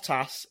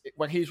Bottas,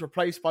 when he's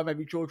replaced by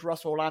maybe George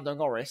Russell or Lando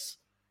Norris,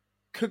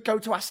 could go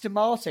to Aston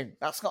Martin.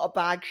 That's not a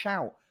bad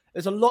shout.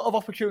 There's a lot of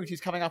opportunities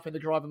coming up in the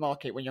driver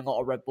market when you're not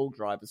a Red Bull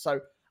driver.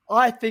 So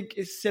I think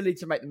it's silly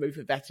to make the move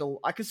for Vettel.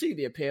 I can see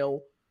the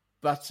appeal,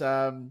 but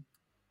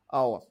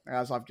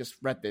as I've just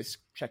read this,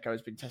 Checo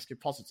has been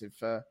tested positive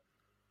for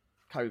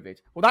COVID.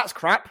 Well, that's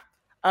crap.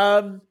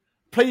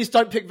 Please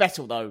don't pick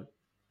Vettel, though.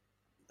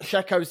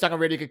 Checo's done a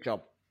really good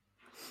job.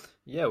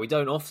 Yeah, we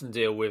don't often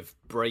deal with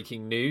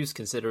breaking news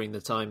considering the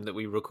time that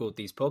we record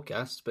these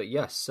podcasts. But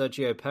yes,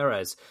 Sergio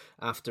Perez,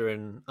 after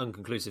an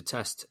unconclusive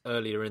test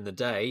earlier in the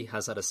day,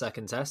 has had a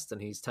second test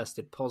and he's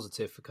tested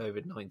positive for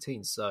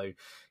COVID-19. So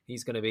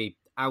he's going to be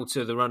out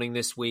of the running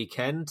this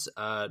weekend.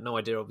 No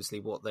idea, obviously,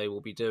 what they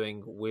will be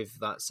doing with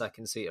that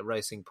second seat at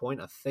Racing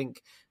Point. I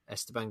think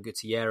Esteban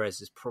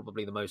Gutierrez is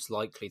probably the most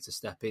likely to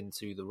step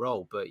into the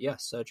role. But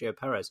yes, Sergio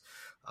Perez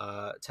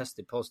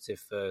tested positive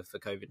for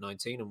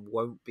COVID-19 and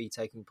won't be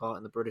taking part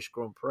in the British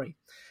Grand Prix.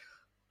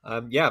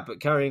 But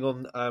carrying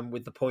on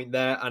with the point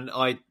there, and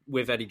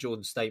with Eddie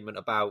Jordan's statement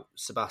about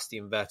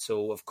Sebastian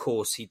Vettel, of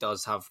course he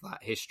does have that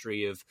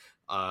history of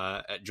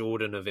at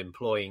Jordan of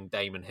employing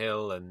Damon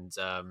Hill, and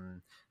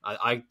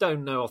I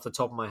don't know off the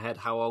top of my head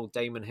how old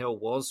Damon Hill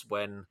was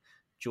when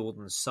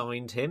Jordan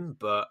signed him,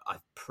 but I'm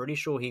pretty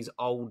sure he's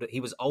old. He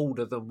was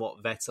older than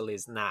what Vettel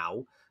is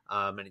now,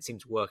 and it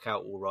seemed to work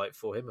out all right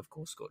for him. Of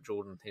course, got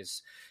Jordan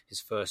his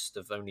first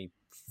of only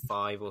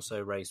 5 or so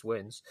race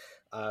wins.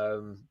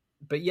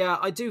 But yeah,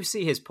 I do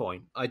see his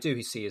point.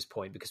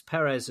 Because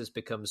Perez has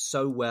become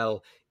so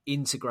well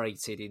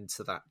integrated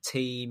into that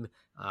team.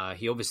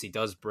 He obviously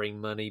does bring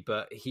money,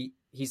 but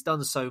he's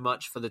done so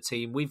much for the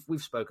team.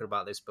 We've spoken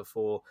about this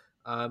before,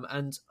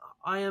 and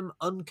I am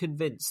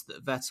unconvinced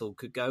that Vettel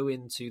could go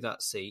into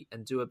that seat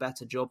and do a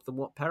better job than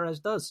what Perez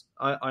does.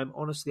 I'm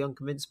honestly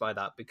unconvinced by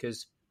that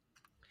because,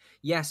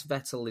 yes,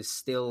 Vettel is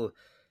still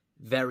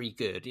very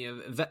good.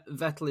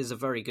 Vettel is a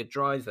very good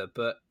driver,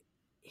 but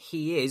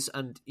he is,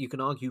 and you can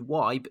argue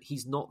why, but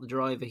he's not the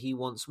driver he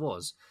once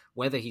was.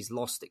 Whether he's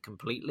lost it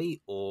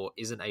completely or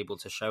isn't able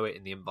to show it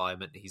in the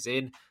environment he's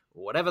in,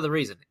 or whatever the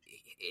reason,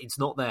 it's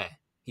not there.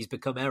 He's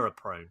become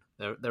error-prone.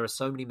 There are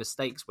so many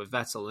mistakes with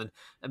Vettel.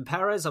 And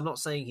Perez, I'm not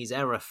saying he's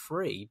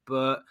error-free,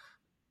 but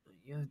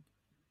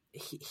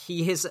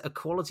he is a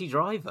quality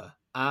driver.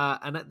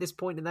 And at this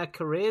point in their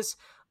careers,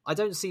 I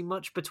don't see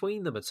much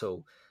between them at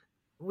all.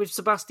 With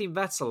Sebastian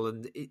Vettel,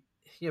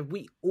 and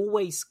we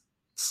always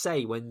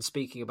say when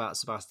speaking about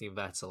Sebastian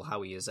Vettel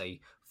how he is a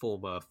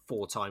former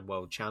 4-time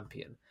world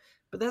champion,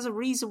 but there's a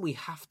reason we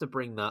have to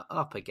bring that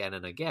up again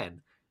and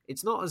again.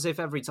 It's not as if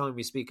every time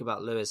we speak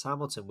about Lewis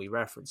Hamilton we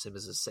reference him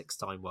as a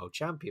 6-time world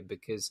champion,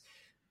 because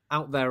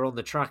out there on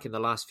the track in the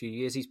last few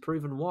years he's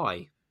proven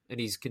why, and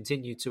he's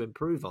continued to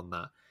improve on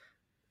that.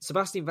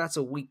 Sebastian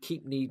Vettel, we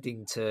keep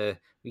needing to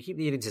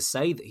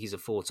say that he's a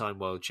 4-time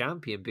world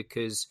champion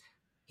because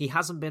he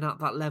hasn't been at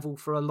that level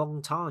for a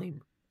long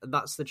time, and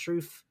that's the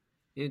truth.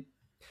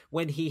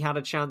 When he had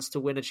a chance to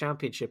win a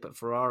championship at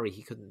Ferrari,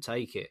 he couldn't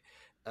take it.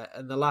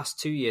 And the last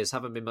 2 years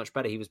haven't been much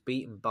better. He was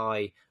beaten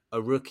by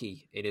a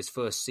rookie in his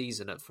first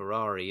season at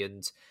Ferrari,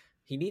 and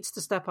he needs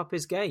to step up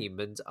his game.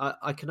 And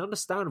I can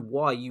understand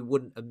why you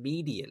wouldn't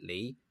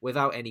immediately,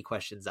 without any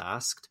questions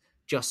asked,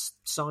 just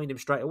sign him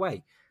straight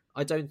away.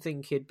 I don't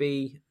think he'd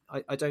be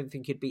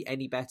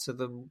any better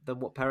than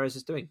what Perez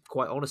is doing,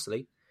 quite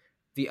honestly.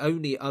 The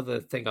only other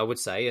thing I would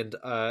say, and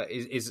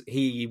is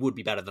he would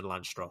be better than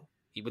Lance Stroll.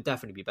 He would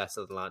definitely be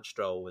better than Lance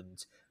Stroll,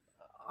 and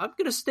I'm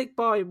going to stick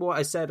by what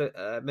I said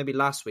maybe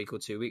last week or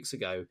 2 weeks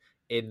ago,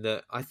 in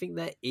that I think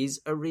there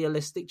is a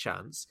realistic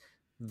chance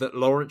that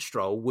Lawrence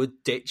Stroll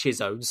would ditch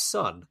his own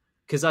son,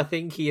 because I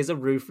think he is a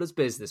ruthless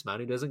businessman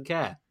who doesn't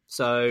care.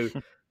 So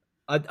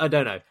I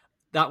don't know.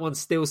 That one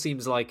still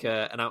seems like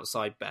an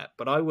outside bet,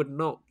 but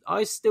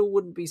I still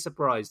wouldn't be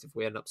surprised if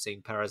we end up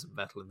seeing Perez and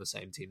Vettel in the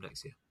same team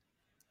next year.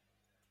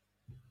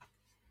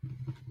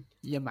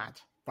 You're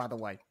mad, by the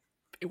way.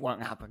 It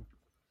won't happen.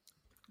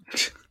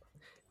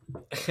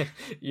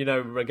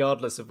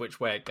 Regardless of which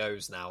way it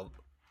goes now,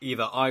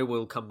 either I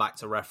will come back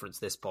to reference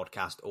this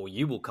podcast or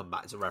you will come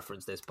back to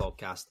reference this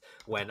podcast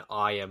when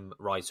I am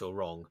right or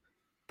wrong.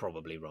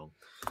 Probably wrong.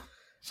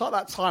 It's like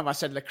that time I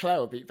said Leclerc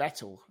would beat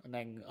Vettel, and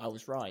then I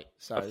was right.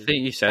 So I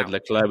think you said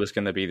Leclerc was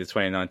going to be the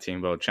 2019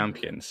 world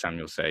champion,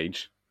 Samuel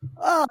Sage.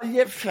 Oh,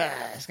 yep.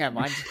 Never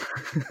mind.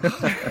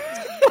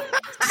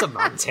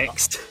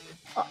 Semantics.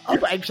 I'll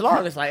put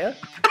enchiladas later.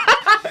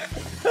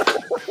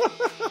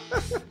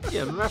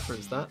 Yeah,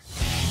 reference that.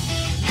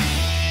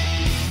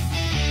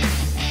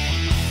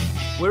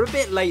 We're a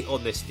bit late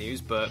on this news,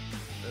 but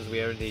as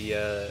we only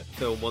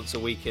film once a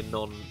week in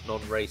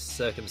non-race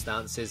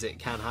circumstances, it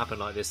can happen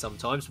like this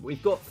sometimes.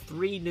 We've got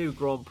 3 new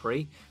Grand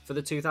Prix for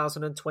the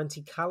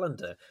 2020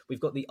 calendar. We've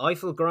got the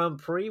Eifel Grand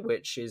Prix,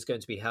 which is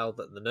going to be held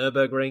at the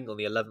Nürburgring on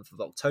the 11th of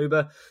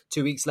October.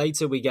 2 weeks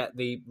later, we get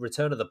the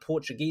return of the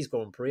Portuguese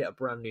Grand Prix at a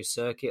brand new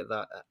circuit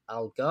at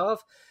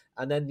Algarve.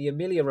 And then the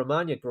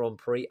Emilia-Romagna Grand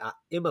Prix at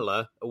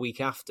Imola a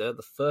week after,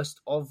 the 1st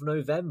of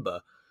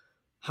November.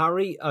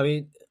 Harry, I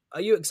mean,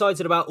 are you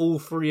excited about all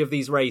 3 of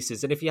these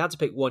races? And if you had to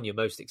pick one you're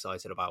most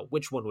excited about,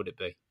 which one would it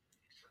be?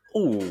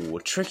 Oh,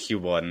 tricky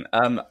one.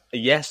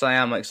 Yes, I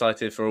am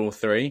excited for all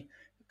 3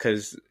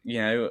 because,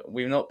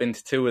 we've not been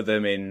to 2 of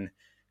them in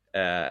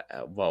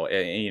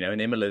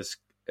Imola's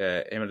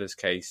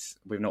case,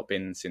 we've not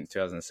been since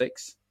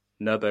 2006.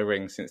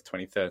 Nürburgring since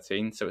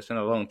 2013, so it's been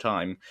a long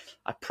time.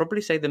 I'd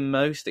probably say the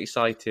most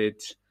excited,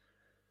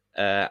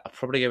 I'll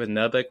probably go with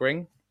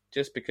Nürburgring,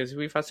 just because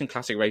we've had some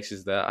classic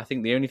races there. I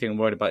think the only thing I'm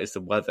worried about is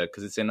the weather,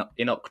 because it's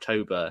in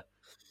October,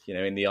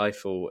 in the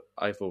Eifel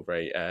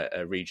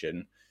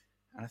region,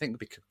 and I think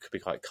it could be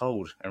quite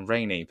cold and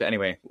rainy. But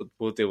anyway,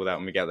 we'll deal with that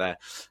when we get there.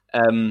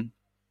 I'm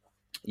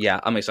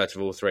excited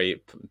for all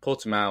 3.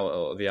 Portimao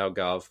or the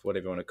Algarve,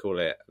 whatever you want to call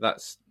it,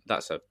 that's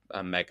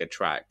a mega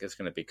track. It's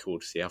going to be cool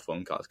to see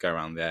F1 cars go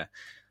around there.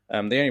 The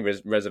only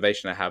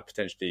reservation I have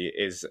potentially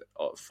is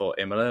for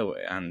Imola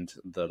and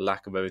the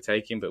lack of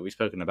overtaking, but we've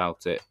spoken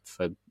about it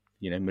for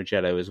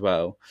Mugello as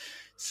well.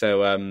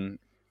 So I'm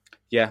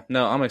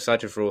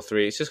excited for all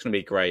 3. It's just going to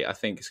be great. I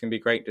think it's going to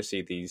be great to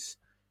see these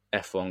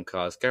F1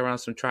 cars go around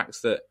some tracks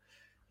that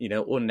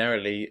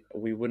ordinarily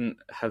we wouldn't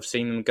have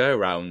seen them go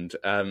around.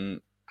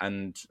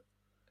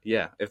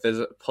 If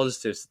there's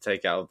positives to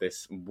take out of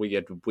this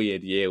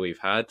weird year we've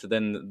had,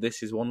 then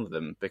this is one of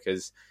them,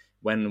 because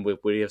when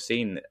we have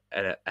seen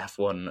an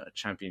F1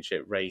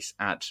 championship race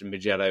at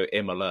Mugello,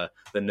 Imola,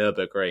 the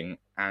Nürburgring,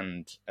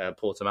 and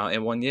Portimao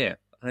in 1 year,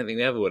 I don't think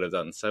they ever would have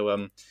done.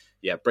 So,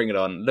 bring it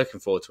on. Looking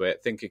forward to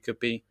it. Think it could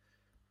be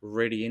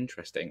really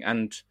interesting.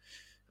 And,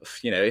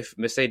 if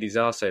Mercedes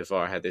are so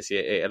far ahead this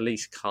year, it at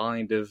least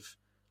kind of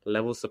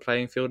levels the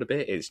playing field a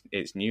bit.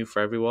 It's new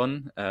for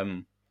everyone.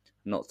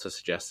 Not to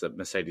suggest that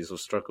Mercedes will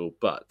struggle,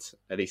 but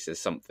at least there's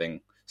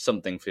something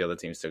for the other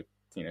teams to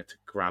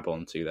grab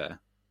onto there.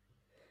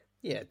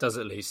 Yeah, it does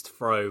at least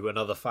throw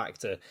another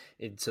factor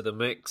into the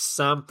mix.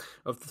 Sam,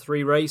 of the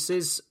 3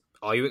 races,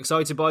 are you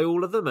excited by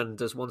all of them, and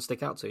does one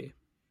stick out to you?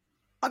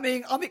 I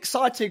mean, I'm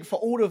excited for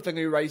all of the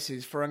new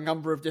races for a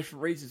number of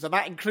different reasons, and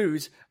that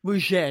includes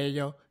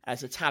Mugello,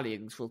 as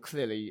Italians will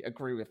clearly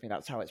agree with me,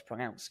 that's how it's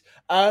pronounced.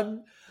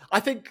 I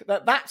think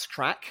that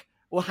track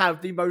will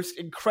have the most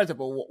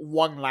incredible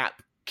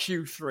one-lap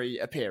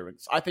Q3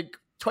 appearance. I think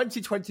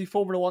 2020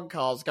 Formula 1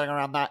 cars going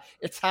around that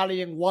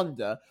Italian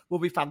wonder will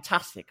be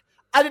fantastic.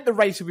 I think the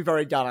race will be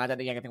very dull. I don't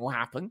think anything will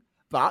happen,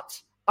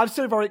 but I'm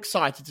still very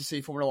excited to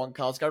see Formula 1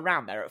 cars go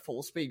around there at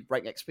full speed,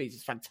 breakneck speeds.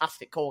 It's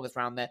fantastic corners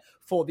around there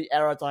for the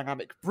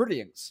aerodynamic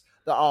brilliance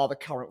that are the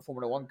current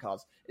Formula 1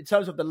 cars. In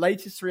terms of the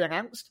latest 3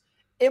 announced,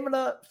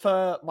 Imola,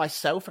 for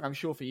myself, and I'm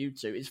sure for you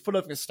too, is full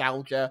of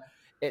nostalgia.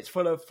 It's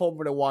full of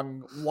Formula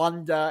 1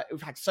 wonder.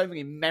 We've had so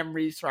many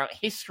memories throughout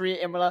history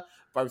at Imola,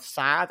 both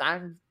sad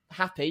and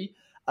happy.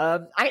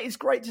 And it's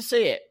great to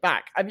see it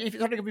back. I mean, if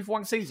it's only going to be for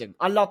 1 season,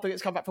 I love that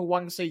it's come back for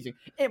 1 season.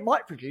 It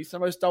might produce the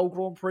most dull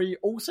Grand Prix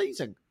all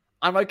season.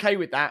 I'm okay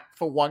with that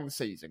for 1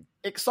 season.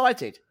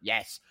 Excited?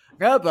 Yes.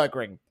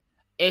 Nürburgring.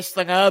 It's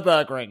the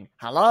Nürburgring.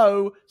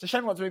 Hello? It's a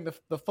shame we're not doing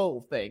the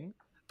full thing,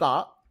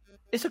 but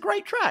it's a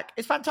great track.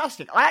 It's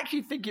fantastic. I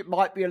actually think it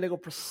might be a little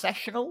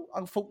processional,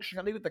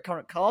 unfortunately, with the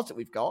current cars that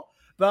we've got,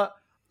 but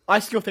I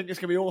still think it's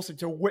going to be awesome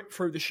to whip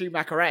through the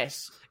Schumacher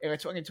S in a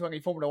 2020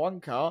 Formula 1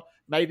 car.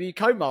 Maybe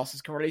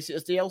Codemasters can release it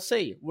as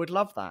DLC. Would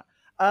love that.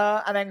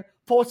 And then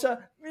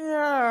Porter,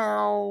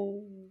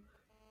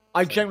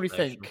 I generally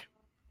think,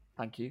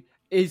 thank you,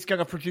 is going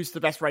to produce the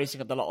best racing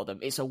of the lot of them.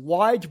 It's a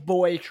wide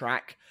buoy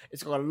track.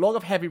 It's got a lot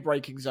of heavy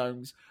braking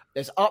zones.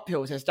 There's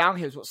uphills, there's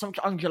downhills, got so much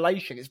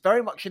undulation. It's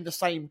very much in the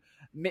same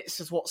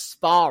midst as what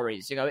Spa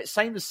is. You know, it's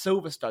same as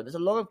Silverstone. There's a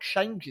lot of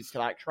changes to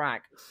that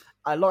track.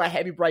 A lot of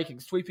heavy braking,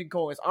 sweeping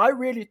corners. I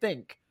really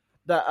think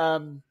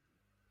that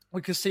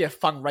we could see a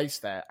fun race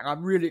there, and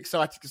I'm really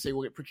excited to see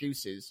what it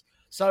produces.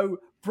 So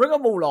bring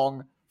them all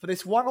on for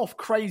this one-off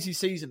crazy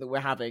season that we're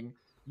having.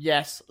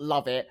 Yes,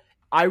 love it.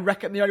 I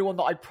reckon the only one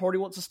that I probably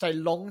want to stay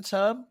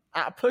long-term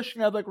at a push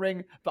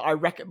Nürburgring, but I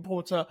reckon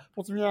Porter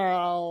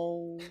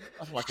meow.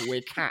 That's like a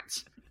weird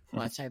cat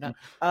when I say that.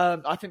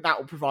 I think that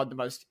will provide the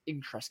most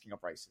interesting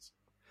of races.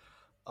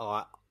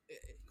 Oh,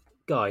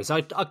 guys,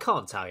 I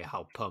can't tell you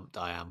how pumped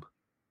I am.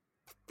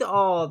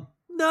 Oh,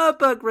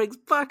 Nürburgring's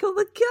back on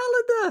the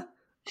calendar.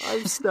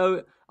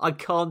 I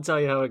can't tell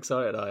you how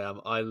excited I am.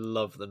 I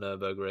love the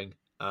Nürburgring.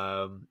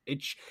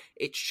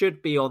 It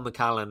should be on the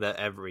calendar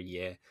every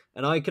year,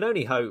 and I can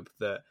only hope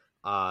that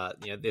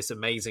this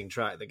amazing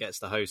track that gets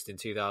to host in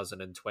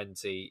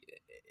 2020,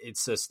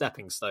 it's a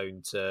stepping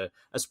stone to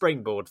a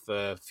springboard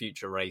for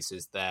future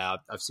races there.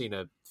 I've seen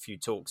a few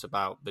talks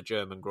about the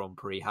German Grand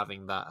Prix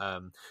having that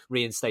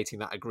reinstating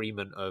that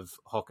agreement of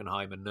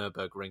Hockenheim and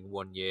Nürburgring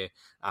 1 year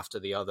after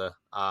the other.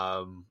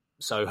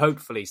 So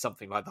hopefully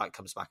something like that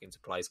comes back into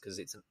place, because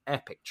it's an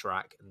epic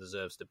track and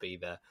deserves to be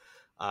there.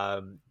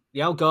 The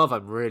Algarve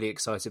I'm really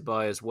excited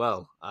by as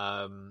well.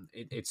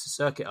 It's a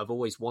circuit I've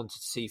always wanted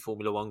to see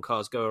Formula One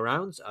cars go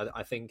around.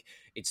 I think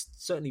it's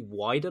certainly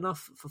wide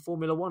enough for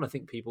Formula One. I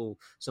think people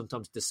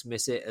sometimes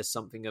dismiss it as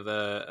something of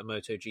a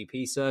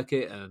MotoGP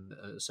circuit and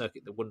a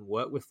circuit that wouldn't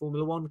work with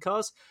Formula One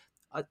cars.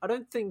 I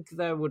don't think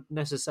there would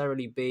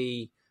necessarily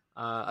be...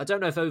 I don't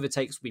know if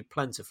overtakes would be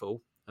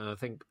plentiful. I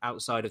think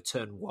outside of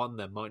turn 1,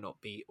 there might not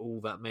be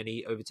all that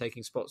many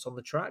overtaking spots on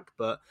the track,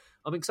 but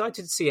I'm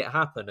excited to see it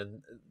happen.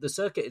 And the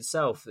circuit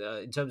itself,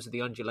 in terms of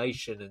the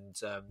undulation and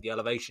the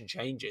elevation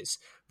changes,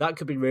 that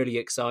could be really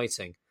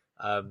exciting.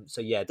 So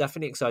yeah,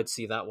 definitely excited to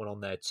see that one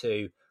on there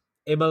too.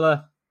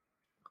 Imola,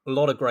 a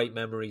lot of great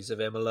memories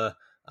of Imola.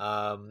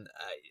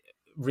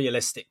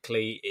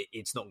 Realistically,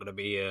 it's not going to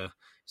be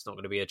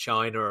a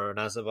China or an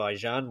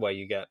Azerbaijan where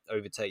you get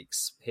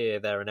overtakes here,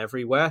 there, and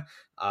everywhere.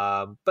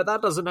 But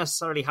that doesn't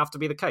necessarily have to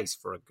be the case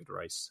for a good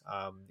race.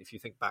 If you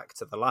think back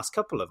to the last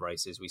couple of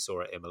races we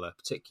saw at Imola,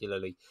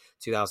 particularly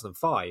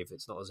 2005,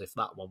 it's not as if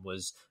that one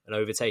was an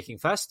overtaking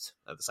fest.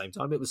 At the same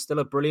time, it was still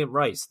a brilliant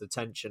race. The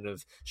tension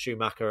of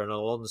Schumacher and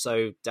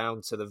Alonso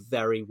down to the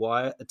very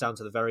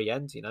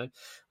end,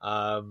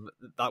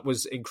 that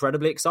was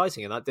incredibly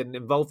exciting, and that didn't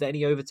involve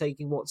any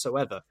overtaking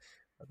whatsoever.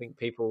 I think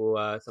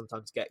people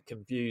sometimes get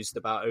confused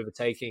about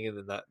overtaking,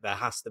 and that there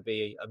has to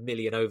be a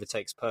million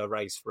overtakes per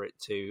race for it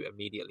to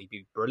immediately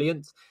be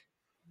brilliant.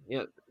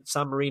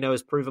 San Marino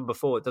has proven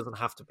before it doesn't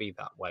have to be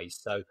that way.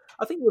 So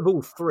I think with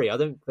all three, I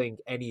don't think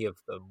any of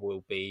them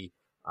will be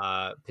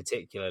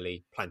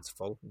particularly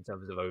plentiful in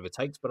terms of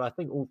overtakes, but I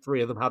think all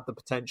three of them have the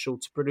potential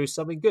to produce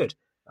something good.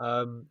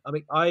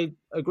 I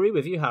agree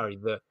with you, Harry,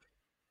 that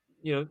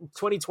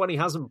 2020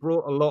 hasn't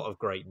brought a lot of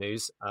great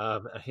news.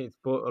 It's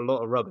brought a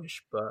lot of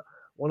rubbish, but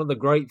one of the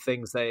great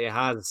things that it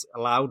has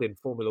allowed in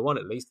Formula One,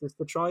 at least, is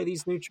to try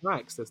these new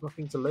tracks. There's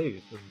nothing to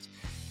lose.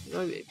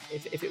 And,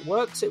 if it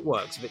works, it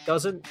works. If it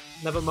doesn't,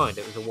 never mind.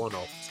 It was a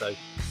one-off. So,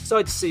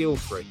 excited to see all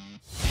three.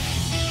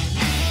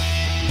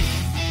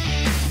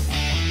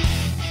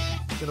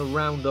 I'm going to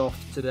round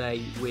off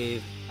today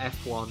with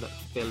F1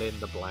 Fill in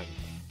the Blank.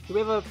 Do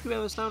we have a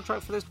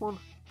soundtrack for this one?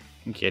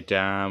 You're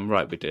damn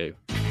right we do.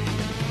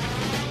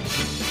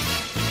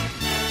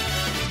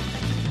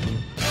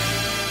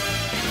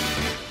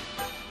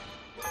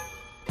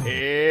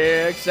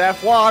 It's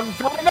F1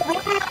 Fill in the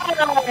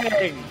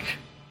Blank!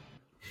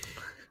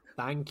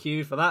 Thank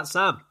you for that,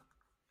 Sam.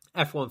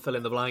 F1 Fill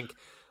in the Blank.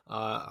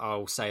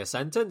 I'll say a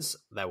sentence,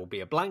 there will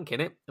be a blank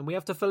in it, and we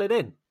have to fill it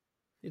in.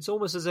 It's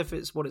almost as if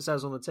it's what it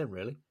says on the tin,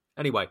 really.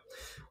 Anyway,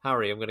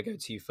 Harry, I'm going to go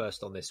to you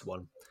first on this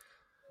one.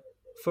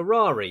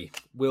 Ferrari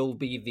will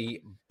be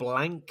the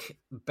blank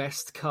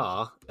best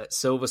car at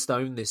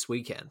Silverstone this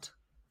weekend.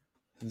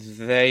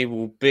 They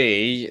will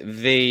be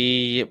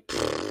the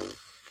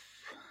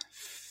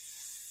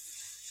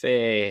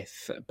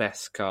 5th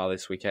best car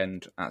this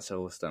weekend at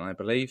Silverstone, I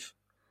believe.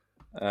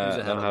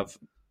 They'll have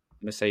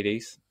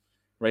Mercedes,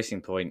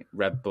 Racing Point,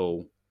 Red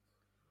Bull,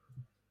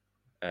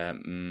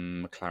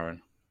 McLaren.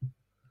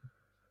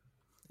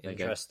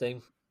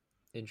 Interesting.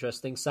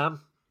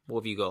 Sam,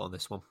 what have you got on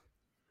this one?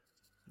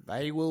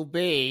 They will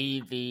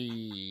be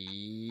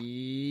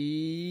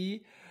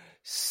the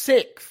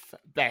 6th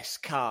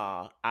best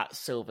car at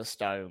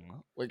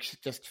Silverstone, which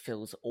just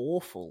feels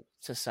awful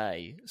to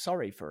say.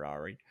 Sorry,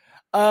 Ferrari.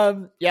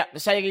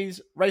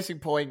 Mercedes, Racing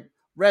Point,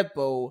 Red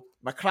Bull,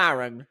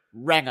 McLaren,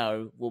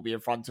 Renault will be in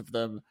front of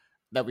them.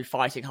 They'll be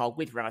fighting hard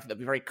with Renault. I think they'll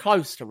be very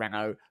close to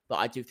Renault, but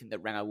I do think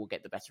that Renault will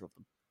get the better of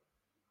them.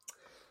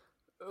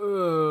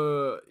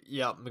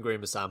 I'm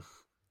agreeing with Sam.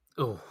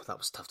 Oh, that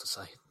was tough to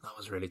say. That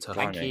was really tough.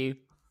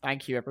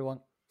 Thank you,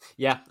 everyone.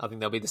 Yeah, I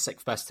think they'll be the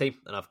 6th best team,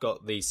 and I've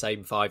got the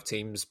same 5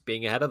 teams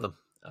being ahead of them.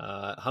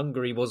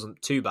 Hungary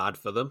wasn't too bad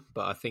for them,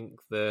 but I think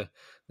the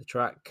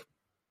track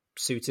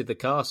suited the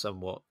car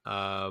somewhat.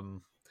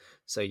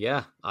 So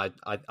yeah,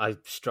 I'm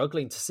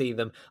struggling to see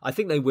them. I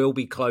think they will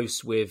be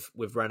close with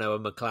Renault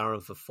and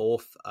McLaren for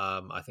 4th.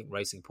 I think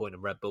Racing Point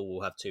and Red Bull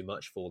will have too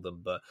much for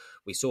them, but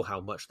we saw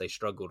how much they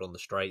struggled on the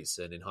straights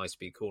and in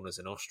high-speed corners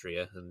in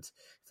Austria, and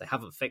if they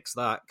haven't fixed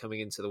that coming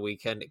into the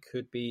weekend, it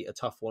could be a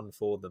tough one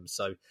for them.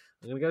 So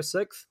I'm going to go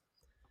 6th.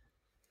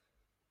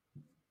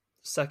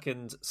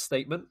 Second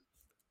statement,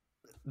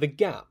 the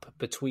gap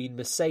between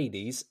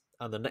Mercedes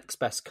and the next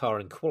best car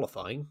in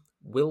qualifying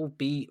will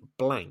be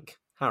blank.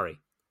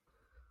 Harry?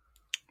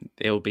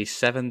 It'll be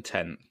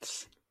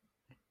 7/10.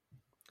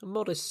 A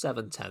modest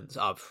 7/10.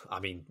 I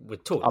mean, we're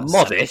talking a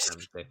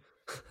modest.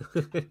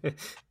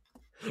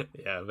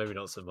 Yeah, maybe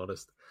not so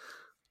modest.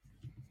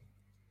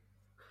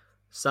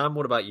 Sam,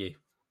 what about you?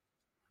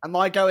 Am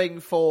I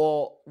going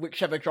for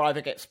whichever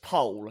driver gets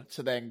pole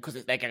to then,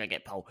 because they're going to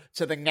get pole,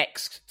 to the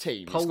next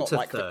team? Pole it's not to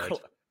like third.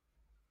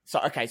 So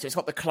it's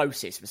not the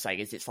closest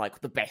Mercedes. It's like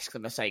the best the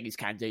Mercedes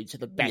can do to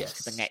the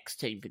best the next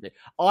team can do.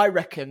 I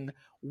reckon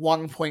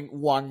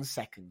 1.1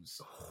 seconds.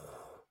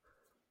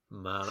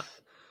 Man,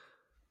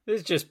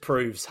 this just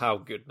proves how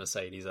good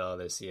Mercedes are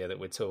this year that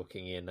we're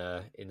talking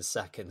in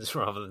seconds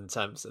rather than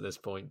tenths at this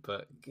point.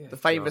 But the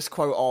famous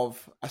quote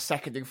of a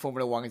second in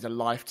Formula One is a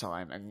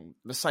lifetime, and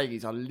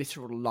Mercedes are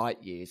literal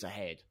light years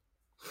ahead.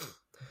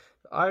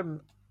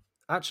 I'm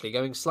actually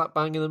going slap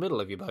bang in the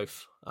middle of you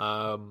both.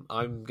 I'm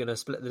going to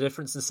split the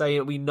difference and say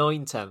it'll be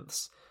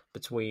 9/10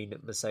 between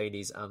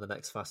Mercedes and the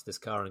next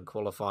fastest car in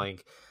qualifying.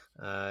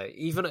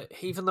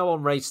 Even though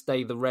on race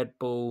day the Red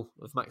Bull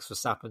of Max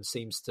Verstappen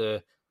seems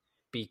to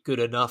be good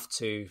enough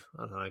to,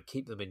 I don't know,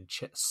 keep them in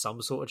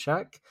some sort of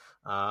check,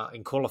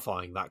 in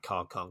qualifying that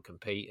car can't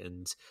compete.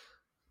 And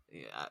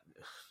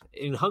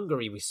in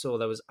Hungary we saw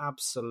they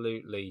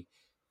absolutely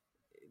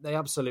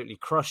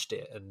crushed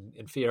it,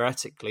 and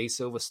theoretically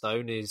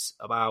Silverstone is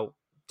about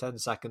 10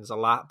 seconds a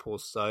lap or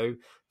so,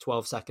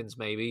 12 seconds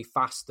maybe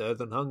faster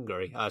than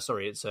Hungary.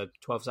 It's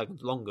 12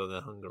 seconds longer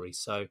than Hungary.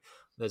 So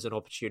there's an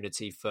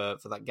opportunity for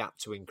that gap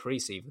to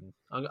increase even.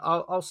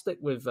 I'll stick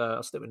with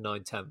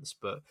 9/10,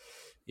 but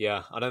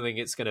yeah, I don't think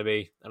it's going to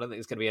be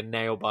a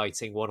nail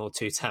biting 1 or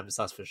 2 tenths,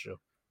 that's for sure.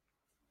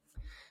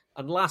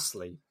 And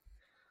lastly,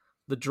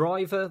 the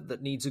driver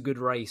that needs a good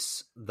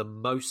race the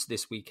most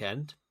this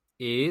weekend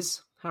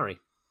is Harry.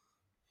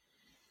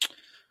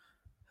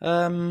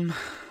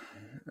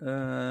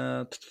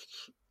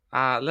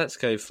 Let's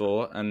go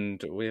for,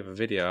 and we have a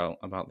video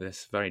about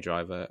this very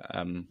driver,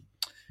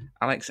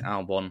 Alex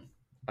Albon.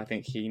 I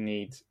think he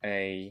needs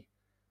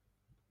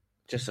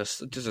just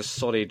a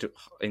solid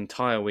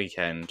entire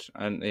weekend,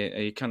 and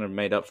he kind of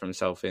made up for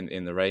himself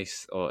in the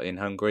race or in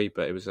Hungary,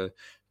 but it was a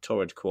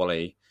torrid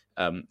quali.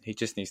 He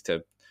just needs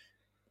to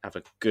have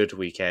a good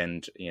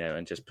weekend,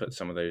 and just put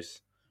some of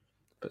those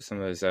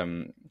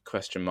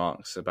question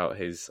marks about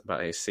his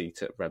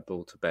seat at Red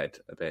Bull to bed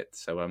a bit.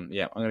 So I'm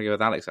going to go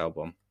with Alex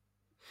Albon.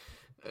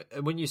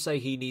 When you say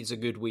he needs a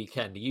good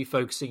weekend, are you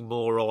focusing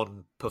more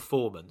on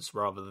performance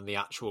rather than the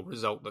actual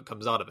result that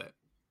comes out of it?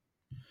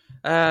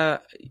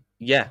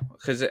 Yeah,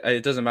 because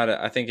it doesn't matter.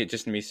 I think it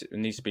just needs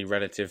to be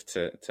relative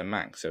to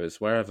Max. So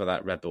it's wherever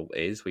that Red Bull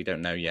is, we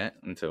don't know yet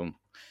until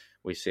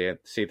we see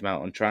them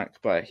out on track.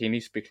 But he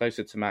needs to be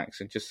closer to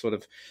Max and just sort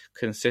of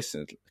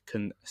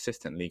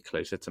consistently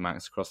closer to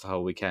Max across the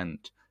whole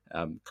weekend.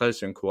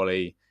 Closer in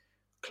quali,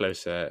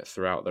 closer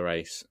throughout the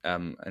race.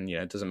 And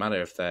it doesn't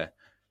matter if they're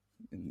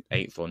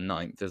 8th or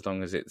 9th, as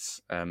long as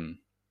it's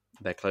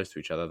they're close to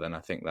each other, then I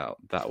think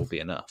that will be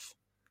enough.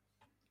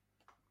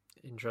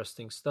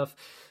 Interesting stuff.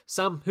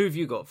 Sam, who have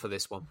you got for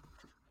this one?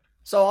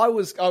 So I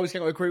was going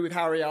to agree with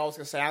Harry. I was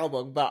going to say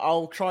Albon, but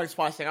I'll try and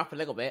spice it up a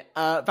little bit.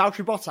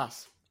 Valtteri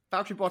Bottas.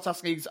 Valtteri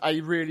Bottas needs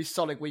a really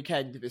solid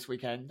weekend this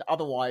weekend.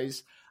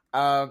 Otherwise,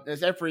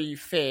 there's every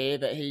fear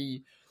that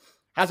he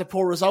has a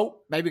poor result,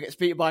 maybe gets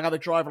beaten by another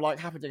driver like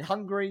happened in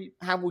Hungary.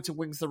 Hamilton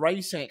wins the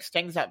race and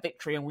extends that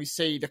victory, and we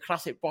see the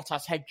classic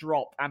Bottas head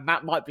drop, and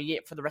that might be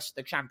it for the rest of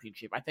the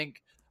championship. I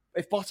think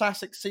if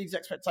Bottas exceeds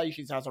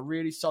expectations, has a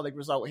really solid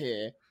result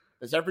here,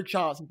 there's every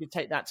chance he could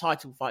take that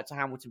title fight to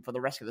Hamilton for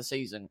the rest of the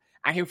season,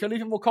 and he'll feel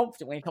even more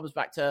confident when he comes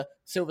back to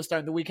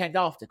Silverstone the weekend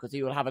after, because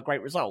he will have a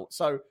great result.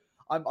 So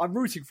I'm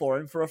rooting for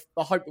him for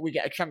the hope that we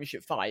get a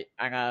championship fight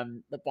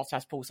and that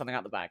Bottas pulls something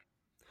out the bag.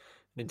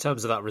 In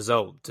terms of that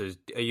result,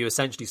 are you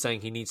essentially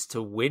saying he needs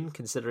to win,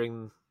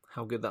 considering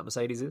how good that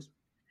Mercedes is?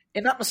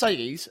 In that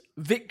Mercedes,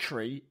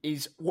 victory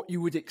is what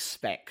you would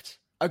expect.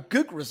 A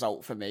good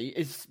result for me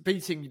is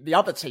beating the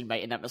other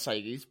teammate in that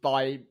Mercedes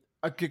by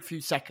a good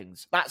few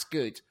seconds. That's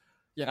good.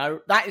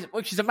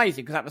 Which is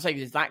amazing because that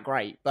Mercedes is that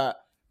great. But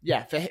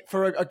yeah,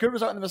 for a good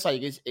result in the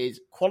Mercedes is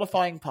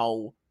qualifying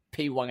pole,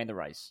 P1 in the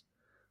race.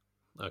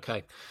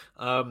 Okay.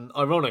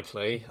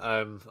 Ironically,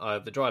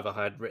 the driver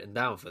I had written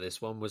down for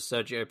this one was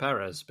Sergio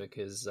Perez,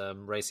 because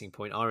Racing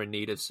Point are in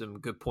need of some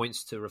good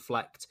points to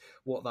reflect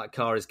what that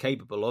car is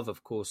capable of.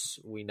 Of course,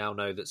 we now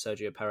know that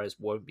Sergio Perez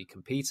won't be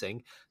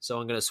competing, so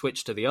I'm going to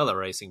switch to the other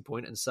Racing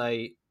Point and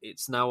say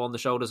it's now on the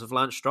shoulders of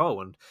Lance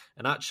Stroll.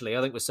 And actually,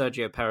 I think with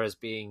Sergio Perez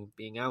being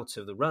out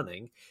of the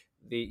running,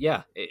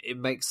 it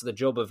makes the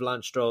job of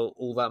Lance Stroll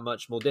all that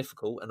much more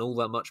difficult and all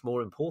that much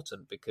more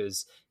important,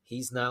 because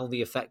he's now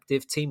the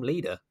effective team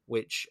leader,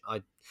 which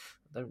I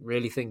don't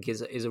really think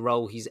is a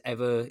role he's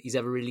ever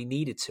really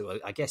needed to.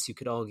 I guess you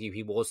could argue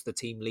he was the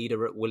team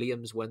leader at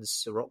Williams when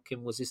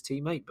Sirotkin was his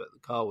teammate, but the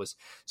car was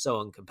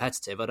so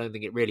uncompetitive, I don't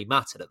think it really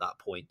mattered at that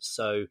point.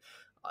 So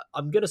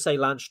I'm going to say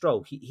Lance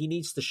Stroll. He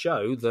needs to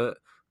show that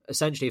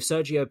essentially if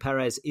Sergio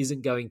Perez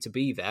isn't going to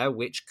be there,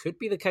 which could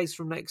be the case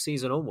from next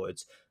season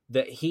onwards,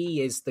 that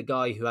he is the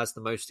guy who has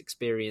the most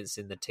experience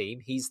in the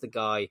team. He's the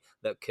guy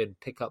that can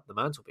pick up the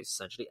mantelpiece,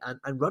 essentially,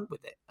 and run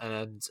with it.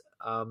 And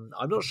I'm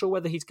not sure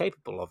whether he's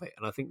capable of it.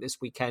 And I think this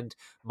weekend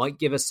might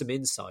give us some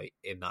insight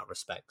in that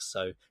respect.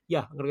 So, yeah,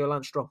 I'm going to go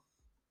Lance Stroll.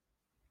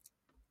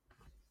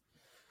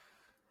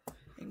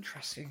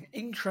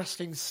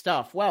 Interesting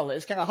stuff. Well,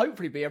 it's going to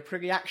hopefully be a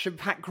pretty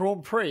action-packed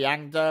Grand Prix,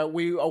 and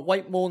we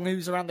await more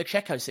news around the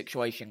Checo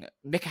situation.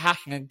 Mika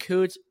Hakkinen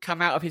could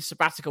come out of his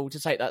sabbatical to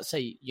take that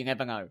seat. You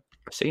never know.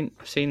 I've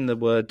seen the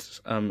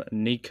words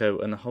Nico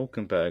and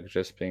Hulkenberg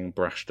just being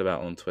brushed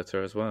about on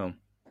Twitter as well.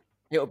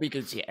 It'll be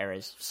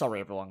Gutierrez.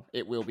 Sorry, everyone.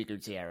 It will be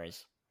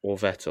Gutierrez. Or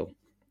Vettel.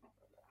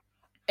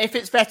 If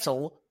it's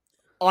Vettel,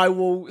 I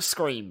will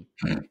scream.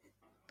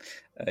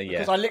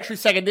 Because I literally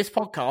said in this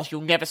podcast,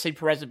 you'll never see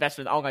Perez and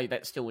Vettel. Oh, no,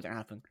 that still wouldn't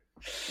happen.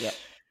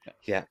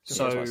 Yeah.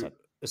 So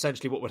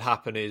essentially what would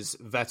happen is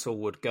Vettel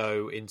would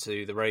go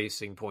into the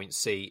Racing Point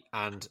seat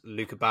and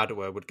Luca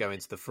Badoer would go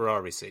into the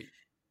Ferrari seat.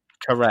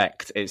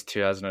 Correct. It's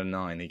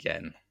 2009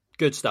 again.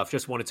 Good stuff.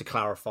 Just wanted to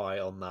clarify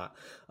on that.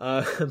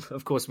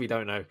 Of course, we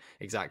don't know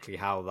exactly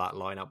how that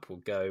lineup will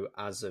go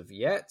as of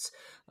yet.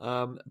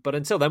 But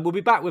until then, we'll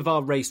be back with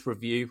our race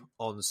review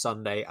on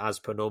Sunday as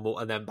per normal,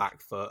 and then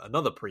back for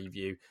another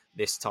preview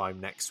this time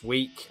next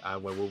week,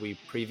 where we'll be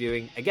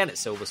previewing again at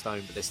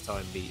Silverstone, but this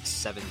time the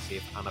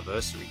 70th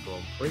anniversary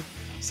Grand Prix.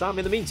 Sam,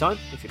 in the meantime,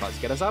 if you'd like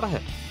to get us out of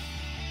here.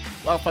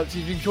 Well, folks,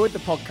 if you've enjoyed the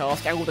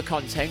podcast and all the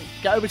content,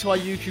 get over to our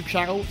YouTube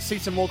channel, see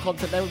some more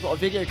content there. We've got a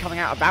video coming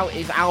out about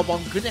is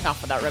Albon good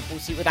enough for that Red Bull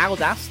seat with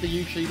Aldas, the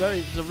YouTuber.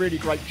 It was a really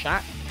great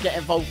chat. Get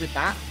involved with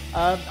that.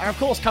 And of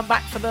course, come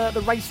back for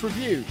the race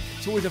review.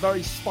 It's always a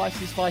very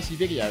spicy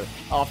video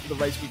after the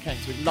race weekend,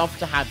 so we'd love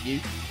to have you.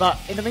 But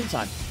in the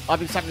meantime, I've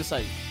been Sam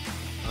Lasay.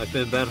 I've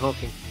been Ben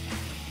Hocking.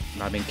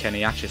 And I've been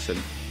Kenny Atchison.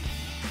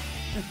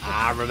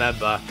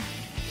 Remember,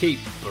 keep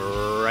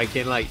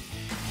braking late.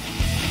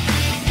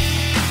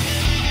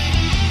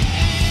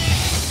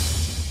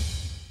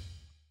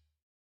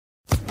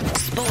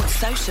 Sports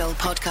Social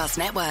Podcast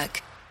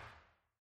Network.